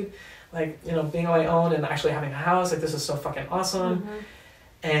 fuck, dude. Like, being on my own and actually having a house, like, this is so fucking awesome.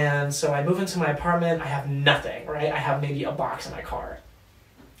 And so I move into my apartment. I have nothing, right? I have maybe a box in my car.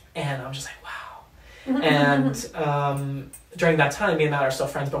 And I'm just like, wow. And during that time, me and Matt are still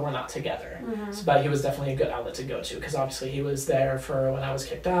friends, but we're not together. But he was definitely a good outlet to go to, because obviously he was there for when I was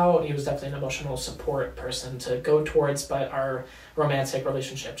kicked out. He was definitely an emotional support person to go towards, but our romantic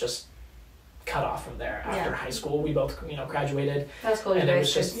relationship just cut off from there after high school. We both, graduated. That's cool. And it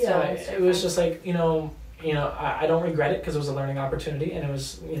was just, it was just like, I don't regret it because it was a learning opportunity, and it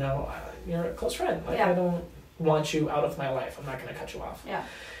was, you're a close friend. Like, I don't want you out of my life. I'm not going to cut you off. Yeah.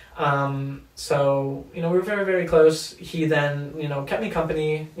 So, we were very, very close. He then, kept me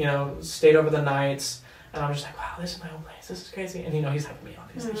company, stayed over the nights, and I'm just like, wow, this is my own place. This is crazy. And, he's hyping me up.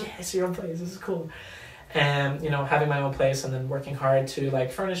 He's like, yeah, it's your own place. This is cool. And, having my own place and then working hard to,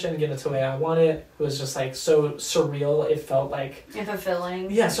 like, furnish it and get it to the way I want it was just, like, so surreal. It felt like... And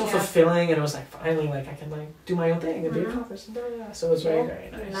fulfilling. Yeah, so fulfilling. And it was, like, finally, like, I can, like, do my own thing and be accomplished. And so it was very,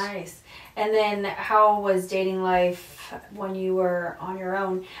 very nice. Nice. And then how was dating life when you were on your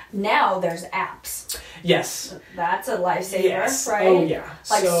own? Now there's apps. Yes. That's a lifesaver, right? Oh, yeah.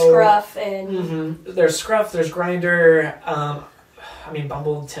 Like Scruff and... There's Scruff, there's Grindr,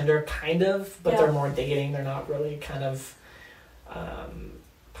 Bumble, Tinder, kind of, but they're more dating. They're not really kind of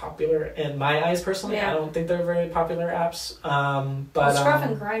popular in my eyes, personally. I don't think they're very popular apps. But Scruff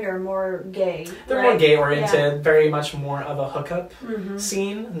and Grindr are more gay. They're more gay oriented, very much more of a hookup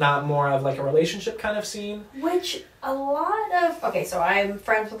scene, not more of like a relationship kind of scene. Which a lot of so I'm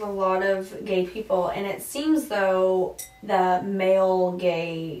friends with a lot of gay people, and it seems though the male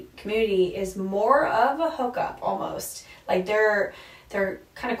gay community is more of a hookup almost. Like they're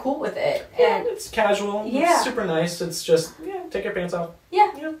kind of cool with it. Yeah, and it's casual. Yeah. It's super nice. It's just, take your pants off.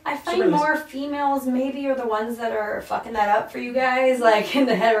 Yeah. I find more females maybe are the ones that are fucking that up for you guys, like in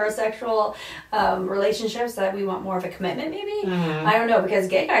the heterosexual relationships that we want more of a commitment maybe. I don't know, because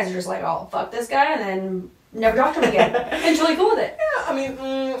gay guys are just like, oh, fuck this guy, and then never talk to him again. And totally cool with it.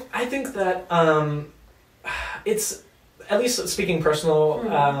 Yeah, I think that it's, at least speaking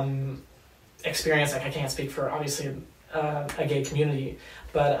personal experience, like I can't speak for obviously a gay community,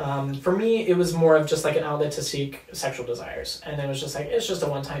 but for me it was more of just like an outlet to seek sexual desires, and it was just like, it's just a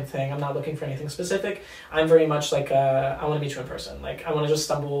one-time thing. I'm not looking for anything specific. I'm very much like I want to meet you in person. Like I want to just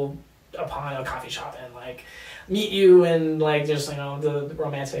stumble upon a coffee shop and like meet you and like just the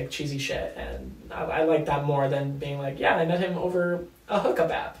romantic cheesy shit, and I like that more than being like, I met him over a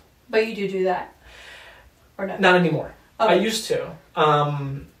hookup app. But you do that or no? Not anymore. I used to.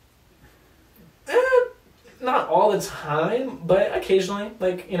 Not all the time, but occasionally.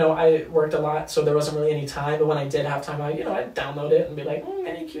 Like, I worked a lot, so there wasn't really any time. But when I did have time, I'd download it and be like,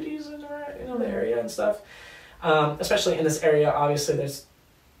 any cuties in the area and stuff. especially in this area. Obviously, there's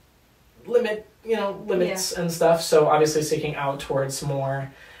limits and stuff. So obviously, seeking out towards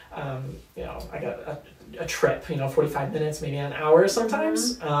more, like a trip. 45 minutes, maybe an hour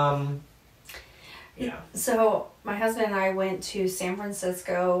sometimes. So my husband and I went to San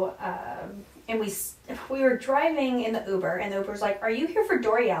Francisco, and we were driving in the Uber, and the Uber's like, "Are you here for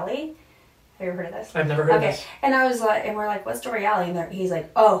Dory Alley?" Have you ever heard of this? I've never heard of this. And I was like, and we're like, "What's Dory Alley?" And he's like,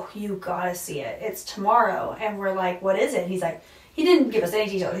 "Oh, you gotta see it. It's tomorrow." And we're like, "What is it?" He's like, he didn't give us any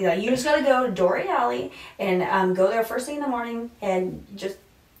details. He's like, "You just gotta go to Dory Alley and go there first thing in the morning and just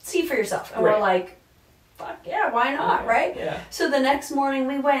see for yourself." And we're like, fuck yeah, why not, right? Yeah. So the next morning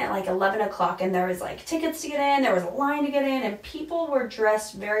we went at like 11 o'clock, and there was like tickets to get in, there was a line to get in, and people were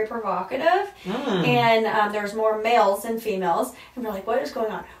dressed very provocative, and there was more males than females, and we're like, what is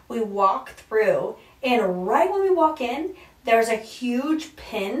going on? We walk through, and right when we walk in, there's a huge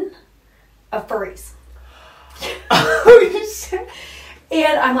pin of furries.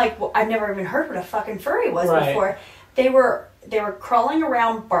 And I'm like, well, I've never even heard what a fucking furry was before. They were crawling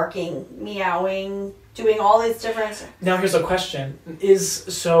around, barking, meowing, doing all these different... Now here's a question.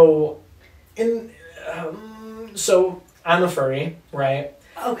 So I'm a furry, right?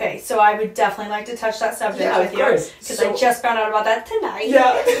 Okay, so I would definitely like to touch that subject with you. Because I just found out about that tonight.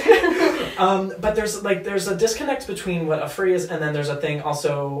 Yeah. But there's a disconnect between what a furry is, and then there's a thing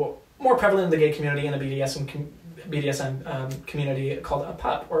also more prevalent in the gay community and the BDSM community called a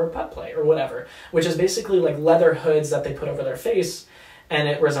pup or a pup play or whatever, which is basically like leather hoods that they put over their face, and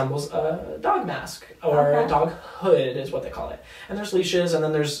it resembles a dog mask or a dog hood is what they call it. And there's leashes, and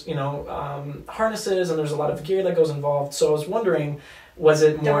then there's harnesses, and there's a lot of gear that goes involved. So I was wondering, was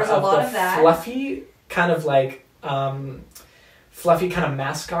it more of the fluffy kind of like fluffy kind of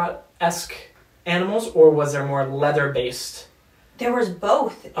mascot-esque animals, or was there more leather based? There was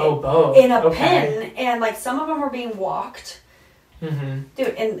both. Both. In a pen, and like some of them were being walked. Mm-hmm.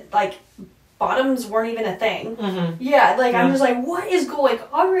 Dude, and like bottoms weren't even a thing. Mm-hmm. Yeah, like I'm just like, what is going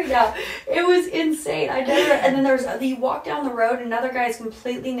on right now? It was insane. And then you walk down the road, and another guy's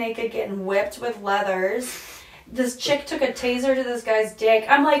completely naked getting whipped with leathers. This chick took a taser to this guy's dick.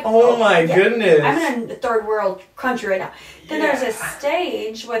 I'm like, oh my goodness. I'm in a third world country right now. Then there's a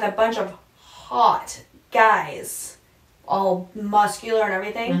stage with a bunch of hot guys, all muscular and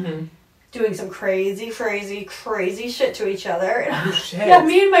everything, doing some crazy shit to each other. And shit. Yeah,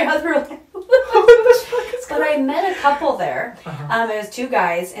 me and my husband were like, what the fuck is going on? But I met a couple there. It was two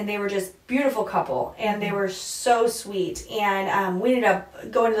guys, and they were just beautiful couple, and they were so sweet. And we ended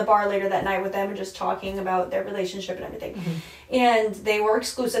up going to the bar later that night with them and just talking about their relationship and everything. And they were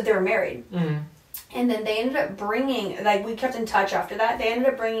exclusive. They were married. And then they ended up bringing, like, we kept in touch after that. They ended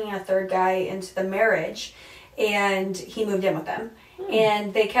up bringing a third guy into the marriage, and he moved in with them.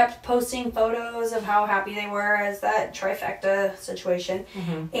 And they kept posting photos of how happy they were as that trifecta situation.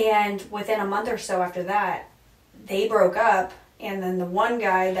 And within a month or so after that, they broke up. And then the one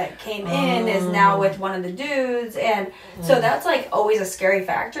guy that came in is now with one of the dudes. And so that's like always a scary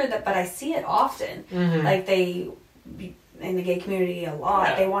factor, but I see it often. Like in the gay community a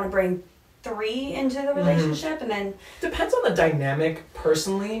lot, they want to bring 3 into the relationship, and then depends on the dynamic.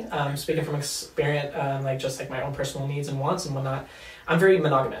 Personally, speaking from experience, like just like my own personal needs and wants and whatnot, I'm very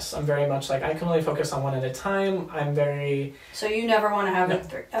monogamous. I'm very much like I can only focus on one at a time. I'm very... So you never want to have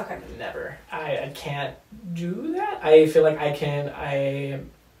 3? Okay. Never. I can't do that. I feel like I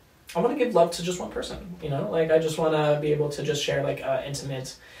want to give love to just one person, like I just want to be able to just share like an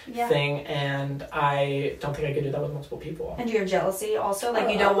intimate thing, and I don't think I could do that with multiple people. And do you have jealousy also? Like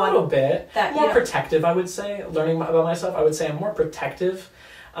you don't want... A little bit. That, more protective, I would say. Learning about myself, I would say I'm more protective.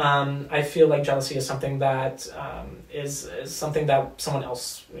 I feel like jealousy is something that is something that someone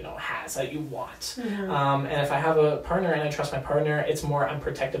else has that you want. And if I have a partner and I trust my partner, it's more I'm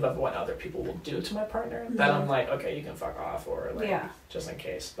protective of what other people will do to my partner. That I'm like, okay, you can fuck off, or like just in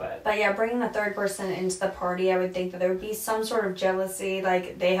case. But yeah, bringing a third person into the party, I would think that there would be some sort of jealousy,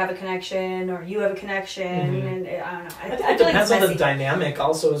 like they have a connection or you have a connection, and I don't know. I feel depends like on the dynamic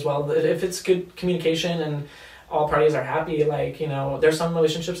also as well. If it's good communication and all parties are happy, like, there's some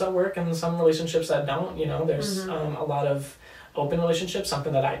relationships that work and some relationships that don't, there's a lot of open relationships,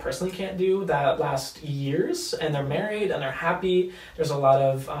 something that I personally can't do, that last years, and they're married and they're happy. There's a lot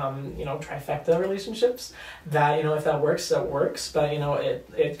of, trifecta relationships that, if that works, that works, but,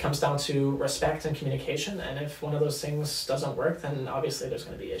 it comes down to respect and communication, and if one of those things doesn't work, then obviously there's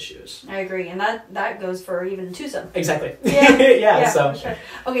going to be issues. I agree, and that goes for even twosome. Exactly. Yeah, so. Sure.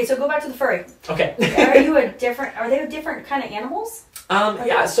 Okay, so go back to the furry. Okay. Are they a different kind of animals?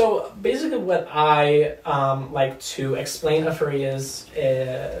 So basically what I like to explain a furry is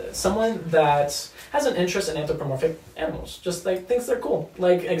someone that has an interest in anthropomorphic animals, just like thinks they're cool.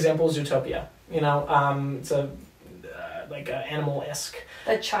 Like example, Zootopia. You know, it's a like a animal-esque.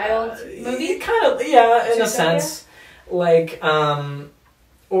 The child movie. Kind of, yeah, in Zootopia? a sense, like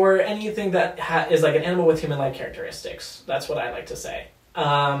or anything that is like an animal with human-like characteristics. That's what I like to say.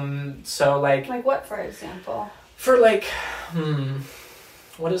 So like what, for example? For like,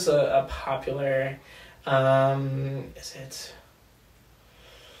 what is a popular? Is it?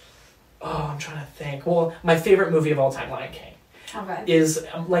 Oh, I'm trying to think. Well, my favorite movie of all time, Lion King, is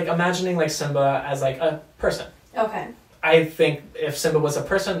like imagining like Simba as like a person. Okay. I think if Simba was a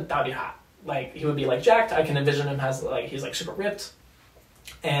person, that'd be hot. Like he would be like jacked. I can envision him as like he's like super ripped,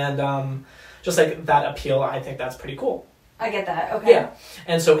 and just like that appeal. I think that's pretty cool. I get that. Okay. Yeah,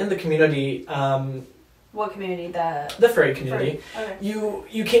 and so in the community. What community? The furry community. Furry. Okay.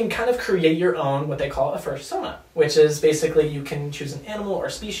 You can kind of create your own what they call a fursona, which is basically you can choose an animal or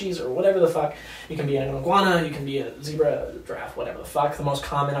species or whatever the fuck. You can be an iguana, you can be a zebra, giraffe, whatever the fuck. The most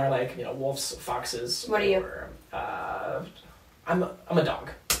common are like wolves, foxes. What are you? I'm a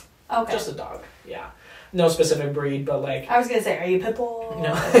dog. Okay. Just a dog. Yeah. No specific breed, but like. I was gonna say, are you pit bull?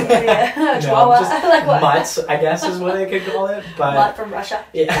 No. Chihuahua. No, just like what? Mutts, I guess is what they could call it. But mutt from Russia.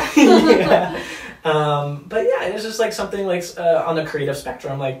 Yeah. Yeah. But yeah, it's just like something like on the creative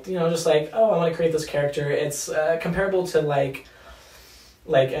spectrum, like just like I want to create this character. It's comparable to like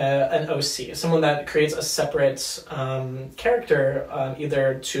an OC, someone that creates a separate character,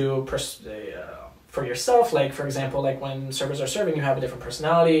 either to for yourself. Like for example, like when servers are serving, you have a different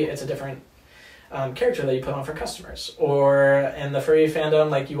personality. It's a different character that you put on for customers. Or in the furry fandom,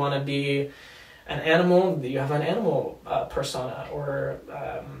 like you want to be an animal, you have an animal persona. Or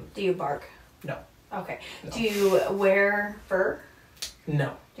do you bark? No. Okay. No. Do you wear fur?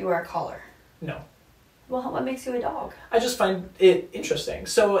 No. Do you wear a collar? No. Well, what makes you a dog? I just find it interesting.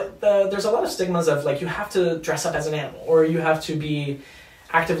 So there's a lot of stigmas of like you have to dress up as an animal, or you have to be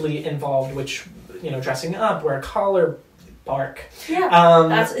actively involved, which dressing up, wear a collar, bark. Yeah,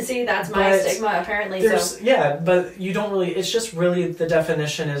 that's my stigma apparently. Yeah, but you don't really. It's just really the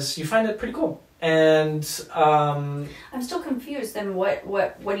definition is you find it pretty cool, and I'm still confused. Then what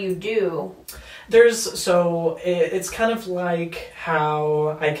do you do? It's kind of like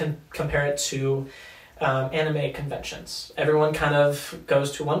how I can compare it to anime conventions. Everyone kind of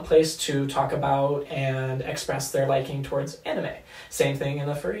goes to one place to talk about and express their liking towards anime. Same thing in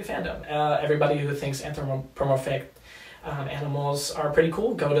the furry fandom. Everybody who thinks anthropomorphic animals are pretty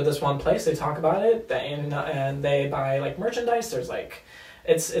cool go to this one place. They talk about it, and they buy like merchandise. There's like,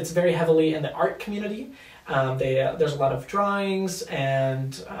 it's very heavily in the art community. There's a lot of drawings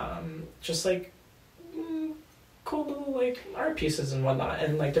and just like cool little like art pieces and whatnot,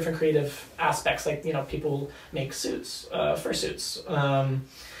 and like different creative aspects. Like people make suits, fursuits,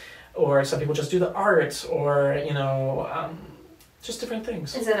 or some people just do the art, or just different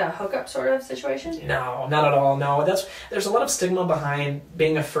things. Is it a hookup sort of situation? No, not at all. No, there's a lot of stigma behind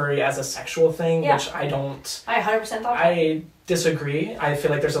being a furry as a sexual thing, which I don't. I 100% thought. I disagree. I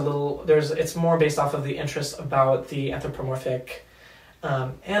feel like it's more based off of the interest about the anthropomorphic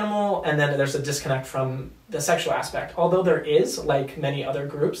animal, and then there's a disconnect from the sexual aspect. Although there is, like many other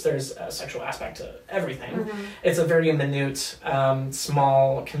groups, there's a sexual aspect to everything. Mm-hmm. It's a very minute,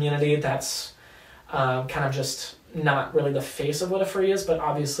 small community that's kind of just not really the face of what a furry is, but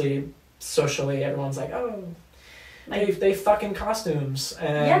obviously socially everyone's like, oh, they fuck in costumes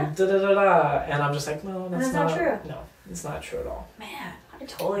and da-da-da-da, and I'm just like, no, that's not true. No, it's not true at all. Man, I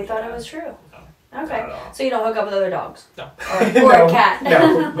totally thought it was true. No. Okay, so you don't hook up with other dogs? No. Or a cat?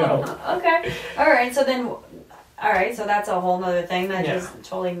 No. Okay, alright, so that's a whole nother thing that just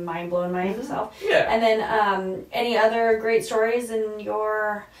totally mind-blowing myself. Yeah. And then any other great stories in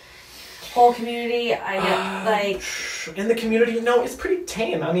your whole community? In the community, no, it's pretty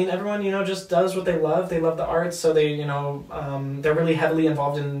tame. I mean, everyone just does what they love. They love the arts, so they they're really heavily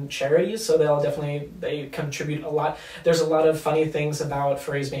involved in charities, so they contribute a lot. There's a lot of funny things about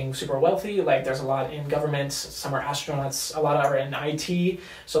furries being super wealthy. Like there's a lot in government, some are astronauts, a lot are in IT,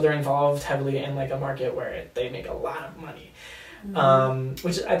 so they're involved heavily in like a market where they make a lot of money. Mm-hmm.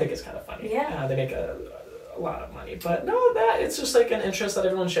 Which I think is kind of funny. Yeah. They make a lot of money, but no, it's just like an interest that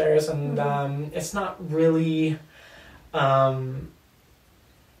everyone shares, and it's not really I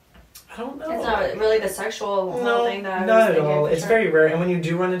don't know. It's not really the sexual whole thing that not at all. It's very rare, and when you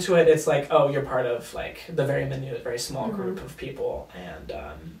do run into it, it's like, oh, you're part of like the very minute, very small group of people, and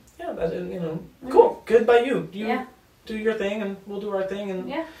cool, good by you. You do your thing, and we'll do our thing, and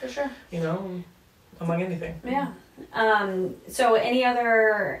for sure. among anything. Yeah. So any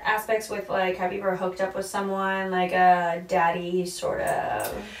other aspects with like, have you ever hooked up with someone like a daddy sort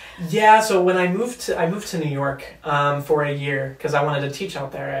of? Yeah, so when I moved to New York for a year because I wanted to teach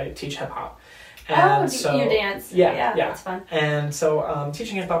out there. I teach hip hop. And so, you dance. Yeah, that's fun. And so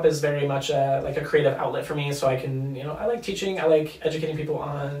teaching hip hop is very much like a creative outlet for me. So I can, I like teaching. I like educating people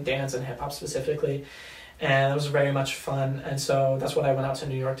on dance and hip hop specifically. And it was very much fun. And so that's what I went out to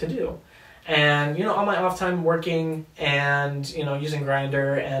New York to do. And, on my off time working and, using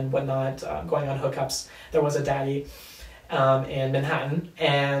Grindr and whatnot, going on hookups, there was a daddy in Manhattan.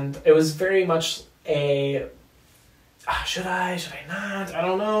 And it was very much a, should I not? I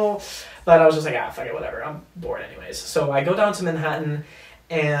don't know. But I was just like, fuck it, whatever. I'm bored anyways. So I go down to Manhattan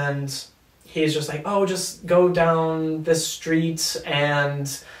and he's just like, just go down this street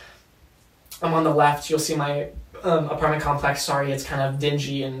and I'm on the left. You'll see my apartment complex. Sorry, it's kind of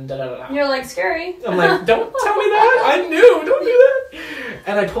dingy and da-da-da-da. You're like, scary. I'm like, don't tell me that. I knew. Don't do that.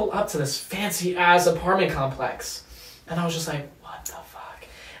 And I pull up to this fancy-ass apartment complex. And I was just like, what the fuck?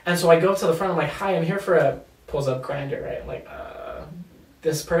 And so I go up to the front. I'm like, hi, I'm here for a... Pulls up Grindr, right? I'm like,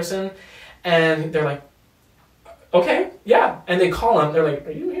 this person. And they're like, okay, yeah. And they call him. They're like,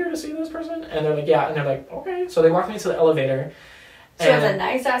 are you here to see this person? And they're like, yeah. And they're like, okay. So they walk me to the elevator. So it was a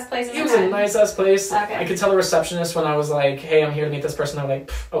nice-ass place in It was a nice-ass place. Okay. I could tell the receptionist when I was like, hey, I'm here to meet this person. They're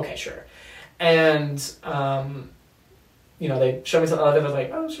like, okay, sure. And, they show me to the elevator. They're like,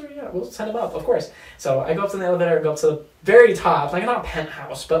 oh, sure, yeah, we'll send him up, of course. So I go up to the elevator, go up to the very top, like not a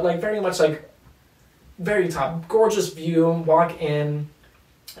penthouse, but like very much like very top. Gorgeous view, walk in.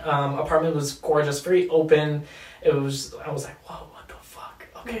 Apartment was gorgeous, very open. I was like, whoa, what the fuck?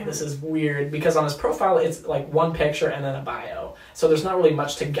 Okay, this is weird. Because on his profile, it's like one picture and then a bio. So there's not really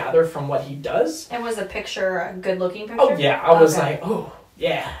much to gather from what he does. And was the picture a good-looking picture? Oh, yeah. I was like, oh,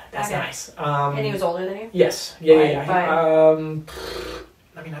 yeah, that's nice. And he was older than you? Yes. Yeah.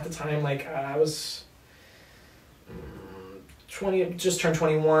 I mean, at the time, like, I was 20, just turned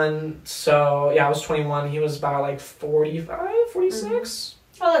 21. So, yeah, I was 21. He was about, like, 45, 46. Mm-hmm.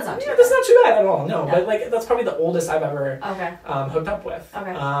 Oh, that's not too bad. That's not too bad at all, no. But, like, that's probably the oldest I've ever hooked up with. Okay.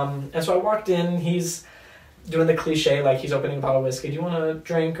 And so I walked in. He's doing the cliche, like, he's opening a bottle of whiskey. Do you want a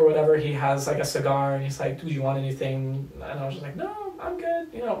drink or whatever? He has, like, a cigar, and he's like, do you want anything? And I was just like, no, I'm good.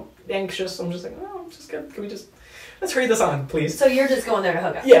 Anxious. I'm just like, no, I'm just good. Can we just... Let's hurry this on, please. So you're just going there to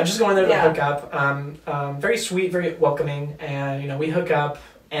hook up? Yeah, I'm just going there to hook up. Very sweet, very welcoming. And, we hook up.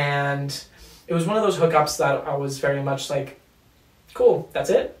 And it was one of those hookups that I was very much like, cool, that's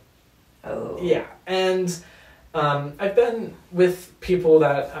it? Oh. Yeah. And I've been with people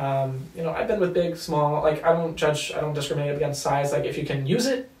that, I've been with big, small. Like, I don't judge, I don't discriminate against size. Like, if you can use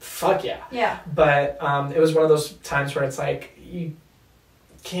it, fuck yeah. Yeah. But it was one of those times where it's like, you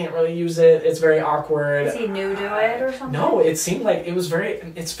can't really use it. It's very awkward. Is he new to it or something? No, it seemed like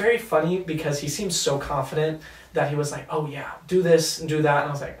it's very funny because he seemed so confident that he was like, oh yeah, do this and do that. And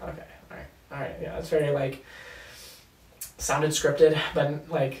I was like, okay, all right. Yeah, it's very like, sounded scripted, but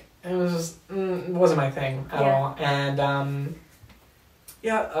like, it was it wasn't my thing at all. And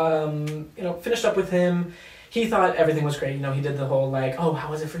finished up with him. He thought everything was great. He did the whole like, oh,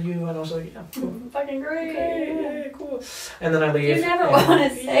 how was it for you? And I was like, yeah, cool. Fucking great. Okay, yeah, cool. And then I leave. You never want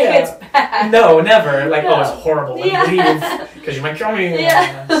to say it's bad. No, never. Like, oh, it's horrible. Yeah. Leave because you might kill me.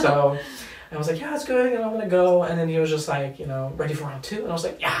 Yeah. So I was like, yeah, it's good. I'm gonna go. And then he was just like, ready for round 2. And I was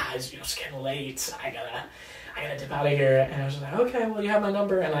like, yeah, it's getting late. I gotta dip out of here. And I was just like, okay, well, you have my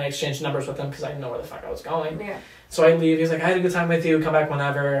number. And I exchanged numbers with him because I didn't know where the fuck I was going. Yeah. So I leave. He's like, I had a good time with you. Come back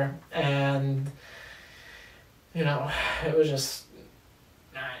whenever. And it was just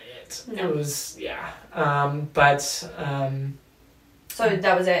not it. No. It was, yeah. So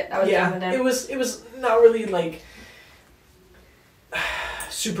that was it? That was done with him? It was not really, like,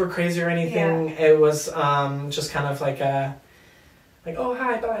 super crazy or anything. Yeah. It was just kind of like a, like, oh,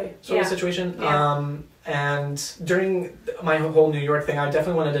 hi, bye, sort of situation. Yeah. And during my whole New York thing, I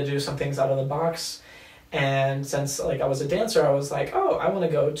definitely wanted to do some things out of the box. And since, like, I was a dancer, I was like, oh, I want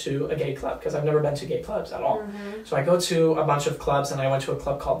to go to a gay club because I've never been to gay clubs at all. Mm-hmm. So I go to a bunch of clubs, and I went to a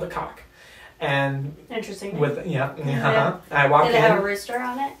club called The Cock. And interesting. I walked in. Did it have a rooster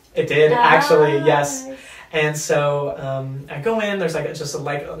on it? It did, actually, yes. And so I go in. There's like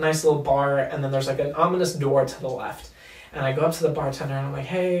a nice little bar, and then there's like an ominous door to the left. And I go up to the bartender, and I'm like,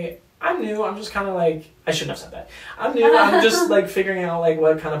 hey, I'm new. I'm just kind of like, I shouldn't have said that. I'm new. I'm just like figuring out like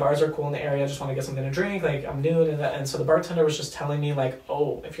what kind of bars are cool in the area. I just want to get something to drink. Like, I'm new to that. And so the bartender was just telling me like,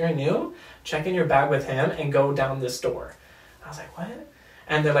 oh, if you're new, check in your bag with him and go down this door. I was like, what?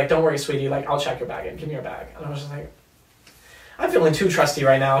 And they're like, don't worry, sweetie. Like, I'll check your bag in. Give me your bag. And I was just like, I'm feeling too trusty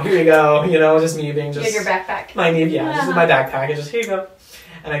right now. Here you go. You know, just me being just... You had your backpack. My need, yeah. Just my backpack. It's just, here you go.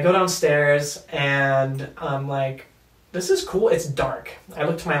 And I go downstairs, and I'm like, this is cool. It's dark. I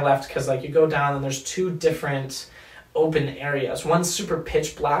look to my left because, like, you go down, and there's two different open areas. One's super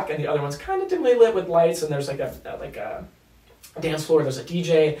pitch black, and the other one's kind of dimly lit with lights, and there's, like, a dance floor. There's a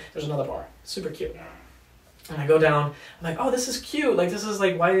DJ. There's another bar. Super cute. And I go down. I'm like, oh, this is cute. Like, this is,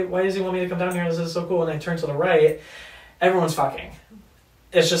 like, why does he want me to come down here? This is so cool. And I turn to the right. Everyone's fucking.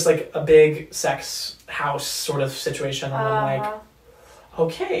 It's just, like, a big sex house sort of situation. And I'm like,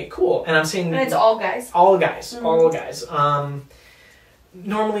 okay, cool. And I'm seeing... And it's all guys? All guys. Mm-hmm. All guys.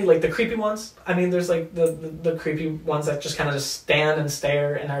 Normally, like, the creepy ones. I mean, there's, like, the creepy ones that just kind of just stand and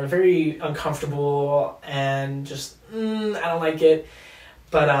stare and are very uncomfortable and just, I don't like it.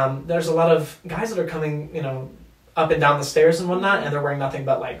 But there's a lot of guys that are coming, you know, up and down the stairs and whatnot, and they're wearing nothing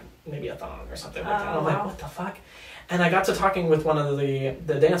but, like, maybe a thong or something like that. And I'm like, what the fuck? And I got to talking with one of the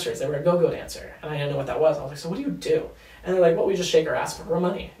dancers. They were a go-go dancer, and I didn't know what that was. I was like, so what do you do? And they're like, well, we just shake our ass for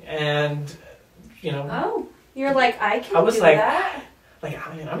money. And, you know. Oh, you're like, I can do that? Like,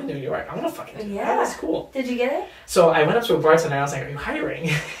 I mean, I'm in New York. I want to fucking do that. That's cool. Did you get it? So I went up to a bartender, and I was like, are you hiring?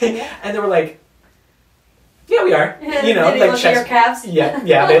 And they were like, yeah, we are. You know, did like, look at your calves? Yeah.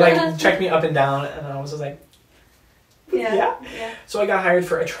 They, like, checked me up and down, and I was just like, yeah. So I got hired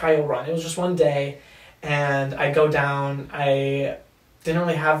for a trial run. It was just one day, and I go down. I didn't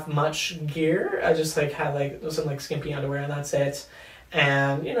really have much gear. I just, like, had, like, some, like, skimpy underwear, and that's it.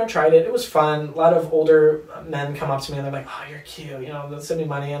 And, you know, tried it. It was fun. A lot of older men come up to me, and they're like, oh, you're cute. You know, they'll send me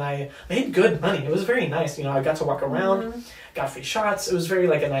money, and I made good money. It was very nice. You know, I got to walk around, got free shots. It was very,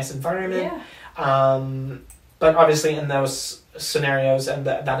 like, a nice environment. Yeah. But obviously in those scenarios and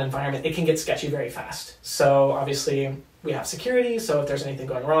that environment, it can get sketchy very fast. So obviously we have security, so if there's anything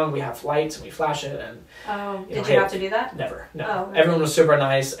going wrong, we have lights and we flash it. And did you have to do that? Never, no. Oh, okay. Everyone was super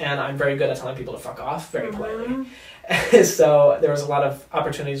nice, and I'm very good at telling people to fuck off very politely. So there was a lot of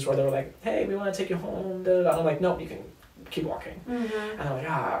opportunities where they were like, hey, we want to take you home. Da, da, da. I'm like, nope, you can keep walking. And I'm like,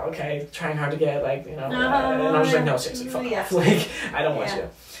 okay, trying hard to get, like, you know. And I was like, no, seriously, fuck off. Like, I don't want you.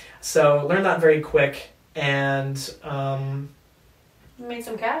 So learned that very quick. And made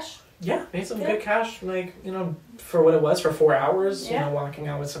some cash. Yeah, made some good cash. Like, you know, for what it was, for 4 hours. You know, walking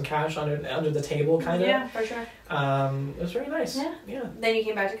out with some cash under the table, kind of. Yeah, for sure. It was very nice. Yeah. Then you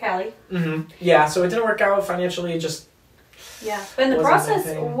came back to Cali. Yeah. So it didn't work out financially. Just but in the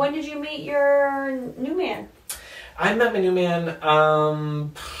process, when did you meet your new man? I met my new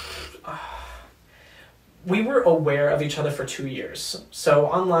man. We were aware of each other for 2 years. So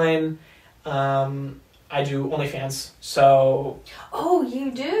online. I do OnlyFans, so... Oh,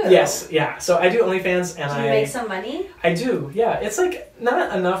 you do? Yes, yeah. So I do OnlyFans, and Do you make some money? I do, yeah. It's, like,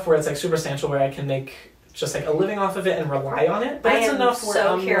 not enough where it's, like, super substantial where I can make just, like, a living off of it and rely on it. But it's enough where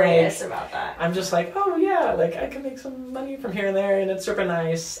I'm curious about that. I'm just like, oh, yeah, like, I can make some money from here and there, and it's super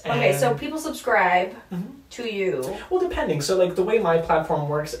nice. And okay, so people subscribe to you. Well, depending. So, like, the way my platform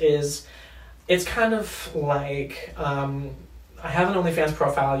works is it's kind of like... I have an OnlyFans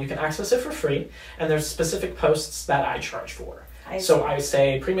profile. You can access it for free, and there's specific posts that I charge for. So I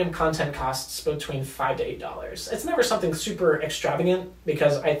say premium content costs between $5 to $8. It's never something super extravagant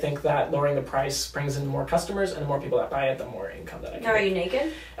because I think that lowering the price brings in more customers, and the more people that buy it, the more income that I can Now, are you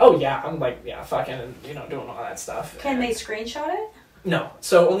naked? Oh, yeah. I'm like, fucking, and, you know, doing all that stuff. Can they screenshot it? No.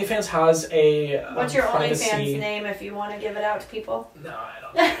 So OnlyFans has a What's your privacy... OnlyFans name if you want to give it out to people? No, I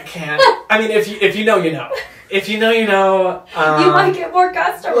don't think I can. I mean, if you know, you know. If you know, you know. You might get more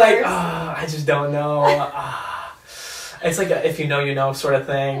customers. Like, I just don't know. It's like a if you know, you know sort of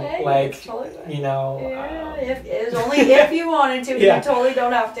thing. Hey, like, totally you know. If it's only if you wanted to. You totally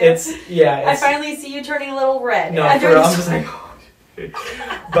don't have to. I finally see you turning a little red. No, for real, I'm just like...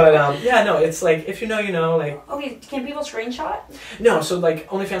 But it's like if you know, you know, like. Okay, can people screenshot? No, so like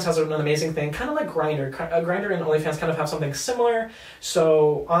OnlyFans has an amazing thing, kind of like Grindr. Grindr and OnlyFans kind of have something similar.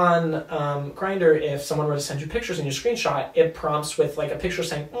 So on Grindr, if someone were to send you pictures and you screenshot, it prompts with like a picture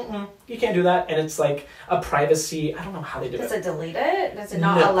saying, you can't do that, and it's like a privacy. I don't know how they do it. Does it delete it? Does it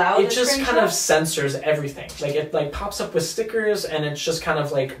not allow the It just kind of censors everything. Like it like pops up with stickers, and it's just kind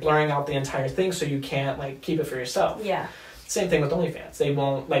of like blurring out the entire thing, so you can't like keep it for yourself. Yeah. Same thing with OnlyFans. They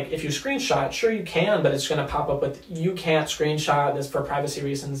won't, like, if you screenshot, sure you can, but it's going to pop up with, you can't screenshot this for privacy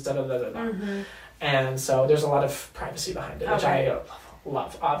reasons, da-da-da-da-da. And so there's a lot of privacy behind it, which I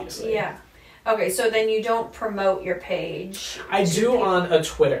love, obviously. Yeah. Okay, so then you don't promote your page. I do on a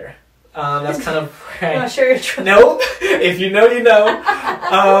Twitter. That's kind of... I'm not sure you're trying. Nope. If you know, you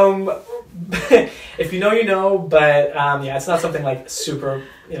know. If you know, you know, but, it's not something, like, super,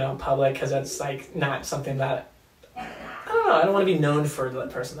 public, because it's, like, not something that... I don't know. I don't want to be known for the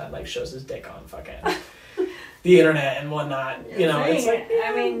person that like shows his dick on fucking the internet and whatnot. You know, it's like,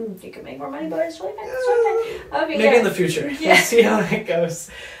 I mean, you could make more money, but it's really fun. Okay, maybe in the future. Yeah. We'll see how it goes.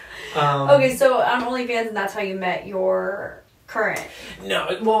 Okay, so on OnlyFans, and that's how you met your current.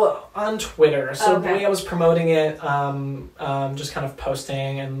 No, well, on Twitter. So the way I was promoting it, just kind of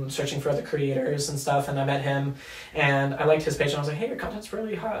posting and searching for other creators and stuff, and I met him, and I liked his page, and I was like, hey, your content's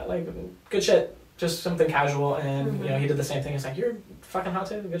really hot, like, good shit. Just something casual, and you know, he did the same thing. He's like, you're fucking hot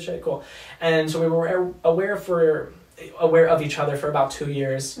too, good shit, cool. And so we were aware of each other for about 2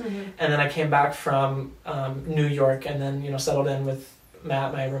 years, and then I came back from New York, and then, you know, settled in with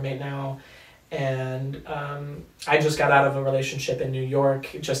Matt, my roommate now, and I just got out of a relationship in New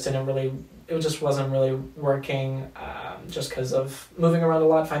York. It just wasn't really working, just because of moving around a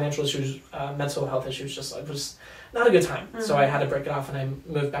lot, financial issues, mental health issues. It was not a good time. So I had to break it off, and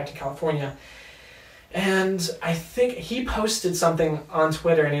I moved back to California. And I think he posted something on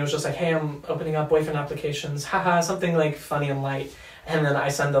Twitter, and he was just like, hey, I'm opening up boyfriend applications, haha, something like funny and light. And then I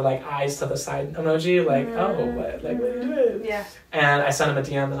send the like eyes to the side emoji, like, oh, what are you doing? Yeah. And I sent him a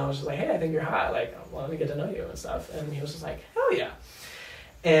DM, and I was just like, hey, I think you're hot, like, well, let me get to know you and stuff. And he was just like, hell yeah.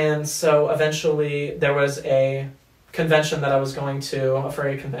 And so eventually there was a convention that I was going to, a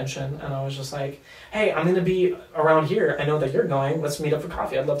furry convention, and I was just like, hey, I'm going to be around here. I know that you're going. Let's meet up for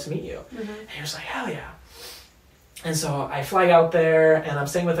coffee. I'd love to meet you. And he was like, hell yeah. And so I fly out there, and I'm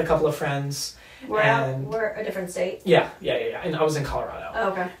staying with a couple of friends. We're a different state? Yeah. And I was in Colorado. Oh,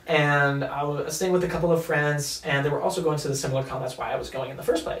 okay. And I was staying with a couple of friends, and they were also going to the similar con. That's why I was going in the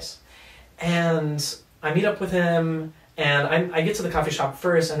first place. And I meet up with him, and I get to the coffee shop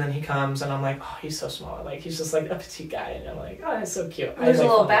first, and then he comes, and I'm like, oh, he's so small. Like, he's just like a petite guy, and I'm like, oh, he's so cute. There's a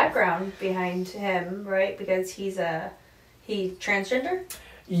little background behind him, right? Because he transgender?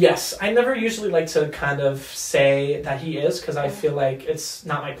 Yes. I never usually like to kind of say that he is, because I feel like it's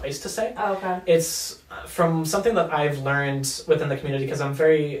not my place to say. Oh, okay. It's from something that I've learned within the community, because I'm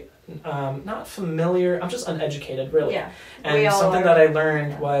very not familiar. I'm just uneducated, really. Yeah. And something that I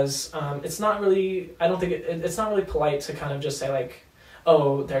learned was it's not really. I don't think it's not really polite to kind of just say like,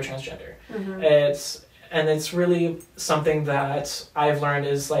 oh, they're transgender. It's really something that I've learned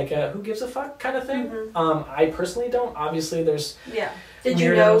is like a who gives a fuck kind of thing. I personally don't. Obviously, there's Did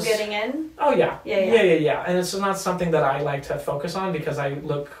you know getting in? Oh yeah. Yeah. And it's not something that I like to focus on, because I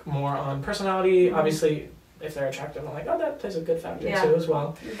look more on personality. Obviously, if they're attractive, I'm like, oh, that plays a good factor too as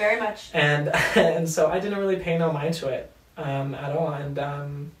well. Very much. And so I didn't really pay no mind to it at all.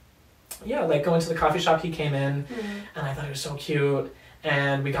 And like going to the coffee shop, he came in, and I thought he was so cute.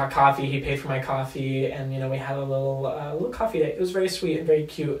 And we got coffee. He paid for my coffee, and you know, we had a little coffee date. It was very sweet and very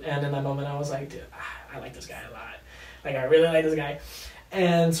cute. And in that moment, I was like, dude, I like this guy a lot. Like, I really like this guy.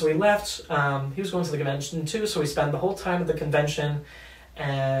 And so we left. He was going to the convention too, so we spent the whole time at the convention,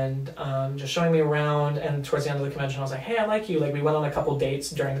 and just showing me around. And towards the end of the convention, I was like, hey, I like you. Like, we went on a couple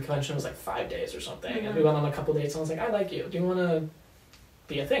dates during the convention. It was like 5 days or something. And we went on a couple dates, and I was like, I like you. Do you want to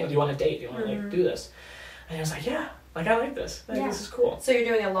be a thing? Do you want to date? Do you want to like do this? And he was like, yeah. Like, I like this. I think this is cool. So you're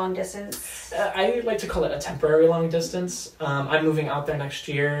doing a long distance? I like to call it a temporary long distance. I'm moving out there next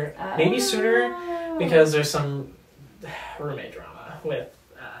year, maybe sooner, because there's some roommate drama with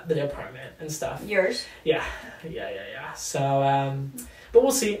the apartment and stuff. Yours? Yeah. So, but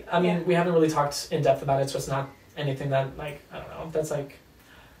we'll see. I mean, we haven't really talked in depth about it, so it's not anything that, like, I don't know, that's like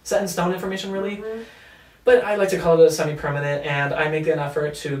set in stone information, really. But I like to call it a semi-permanent, and I make an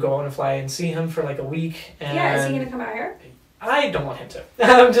effort to go on and fly and see him for like a week. And is he going to come out here? I don't want him to.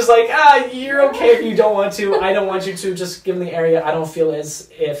 I'm just like, you're okay if you don't want to. I don't want you to. Just give him the area. I don't feel as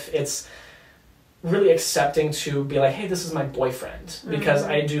if it's really accepting to be like, hey, this is my boyfriend. Because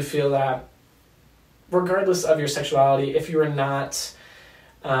I do feel that regardless of your sexuality, if you're not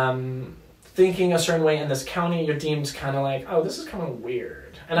thinking a certain way in this county, you're deemed kind of like, oh, this is kind of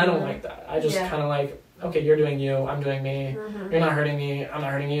weird. And I don't like that. I just kind of like, okay, you're doing you, I'm doing me. You're not hurting me, I'm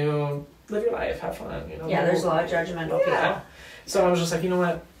not hurting you. Live your life, have fun. You know. Yeah, there's a lot of judgmental people. So I was just like, you know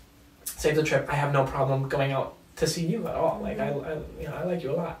what? Save the trip. I have no problem going out to see you at all. Like I like you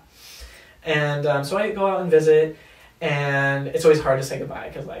a lot. And so I go out and visit, and it's always hard to say goodbye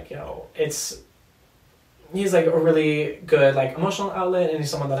because, like, you know, he's like a really good like emotional outlet, and he's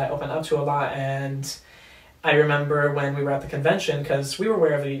someone that I open up to a lot. And I remember when we were at the convention, because we were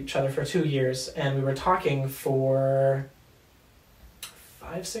aware of each other for 2 years, and we were talking for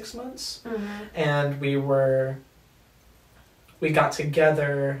 5-6 months, and we got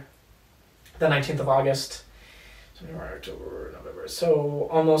together the 19th of August, September, October, November, so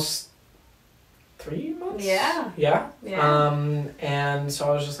almost 3 months. Yeah. And so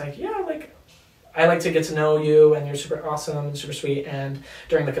I was just like, yeah, like I like to get to know you, and you're super awesome and super sweet. And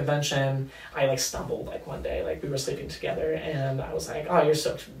during the convention, I like stumbled like one day, like we were sleeping together, and I was like, oh, you're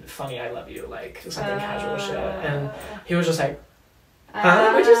so funny, I love you, like something casual shit. And he was just like,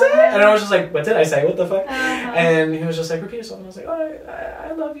 huh? What'd you say? And I was just like, what did I say? What the fuck? And he was just like, repeat yourself. And I was like, oh,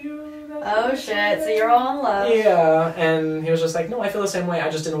 I love you. Oh shit, so you're all in love. Yeah, and he was just like, no, I feel the same way, I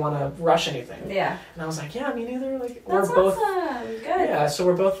just didn't want to rush anything. Yeah. And I was like, yeah, me neither. Like, that's we're both awesome. Good. Yeah, so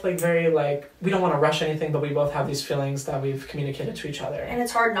we're both like very like, we don't want to rush anything, but we both have these feelings that we've communicated to each other. And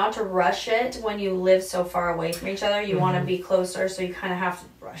it's hard not to rush it when you live so far away from each other. You want to be closer, so you kind of have to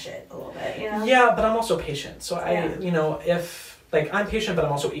rush it a little bit, you know? Yeah, but I'm also patient. So I, you know, if, like, I'm patient, but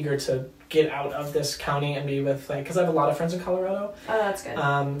I'm also eager to get out of this county and be with, like, because I have a lot of friends in Colorado. Oh, that's good.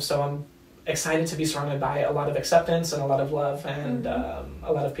 So I'm excited to be surrounded by a lot of acceptance and a lot of love and a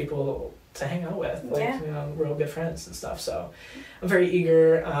lot of people to hang out with, like, you know, real good friends and stuff. So I'm very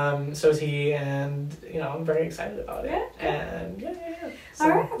eager, so is he, and, you know, I'm very excited about it. And so.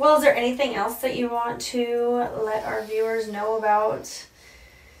 All right. Well, is there anything else that you want to let our viewers know about?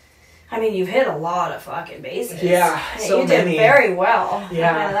 I mean, you've hit a lot of fucking bases. Yeah, so you did very well.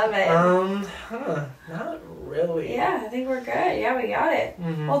 Yeah. I love it. Not really. Yeah, I think we're good. Yeah, we got it.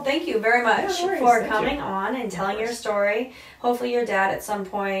 Well, thank you very much for coming on and telling your story. Hopefully your dad at some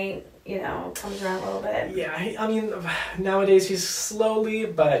point, you know, comes around a little bit. Yeah, I mean, nowadays he's slowly,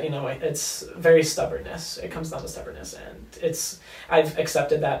 but, you know, it's very stubbornness. It comes down to stubbornness, and I've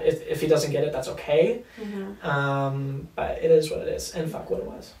accepted that if he doesn't get it, that's okay. But it is what it is, and fuck what it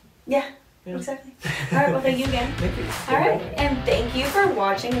was. Yeah, exactly. All right, well, thank you again. Thank you. All right, and thank you for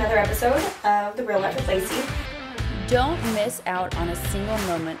watching another episode of The Real Life with Lacey. Don't miss out on a single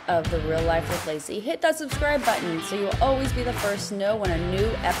moment of The Real Life with Lacey. Hit that subscribe button so you'll always be the first to know when a new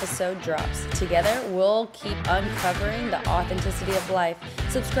episode drops. Together, we'll keep uncovering the authenticity of life.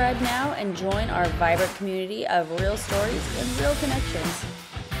 Subscribe now and join our vibrant community of real stories and real connections.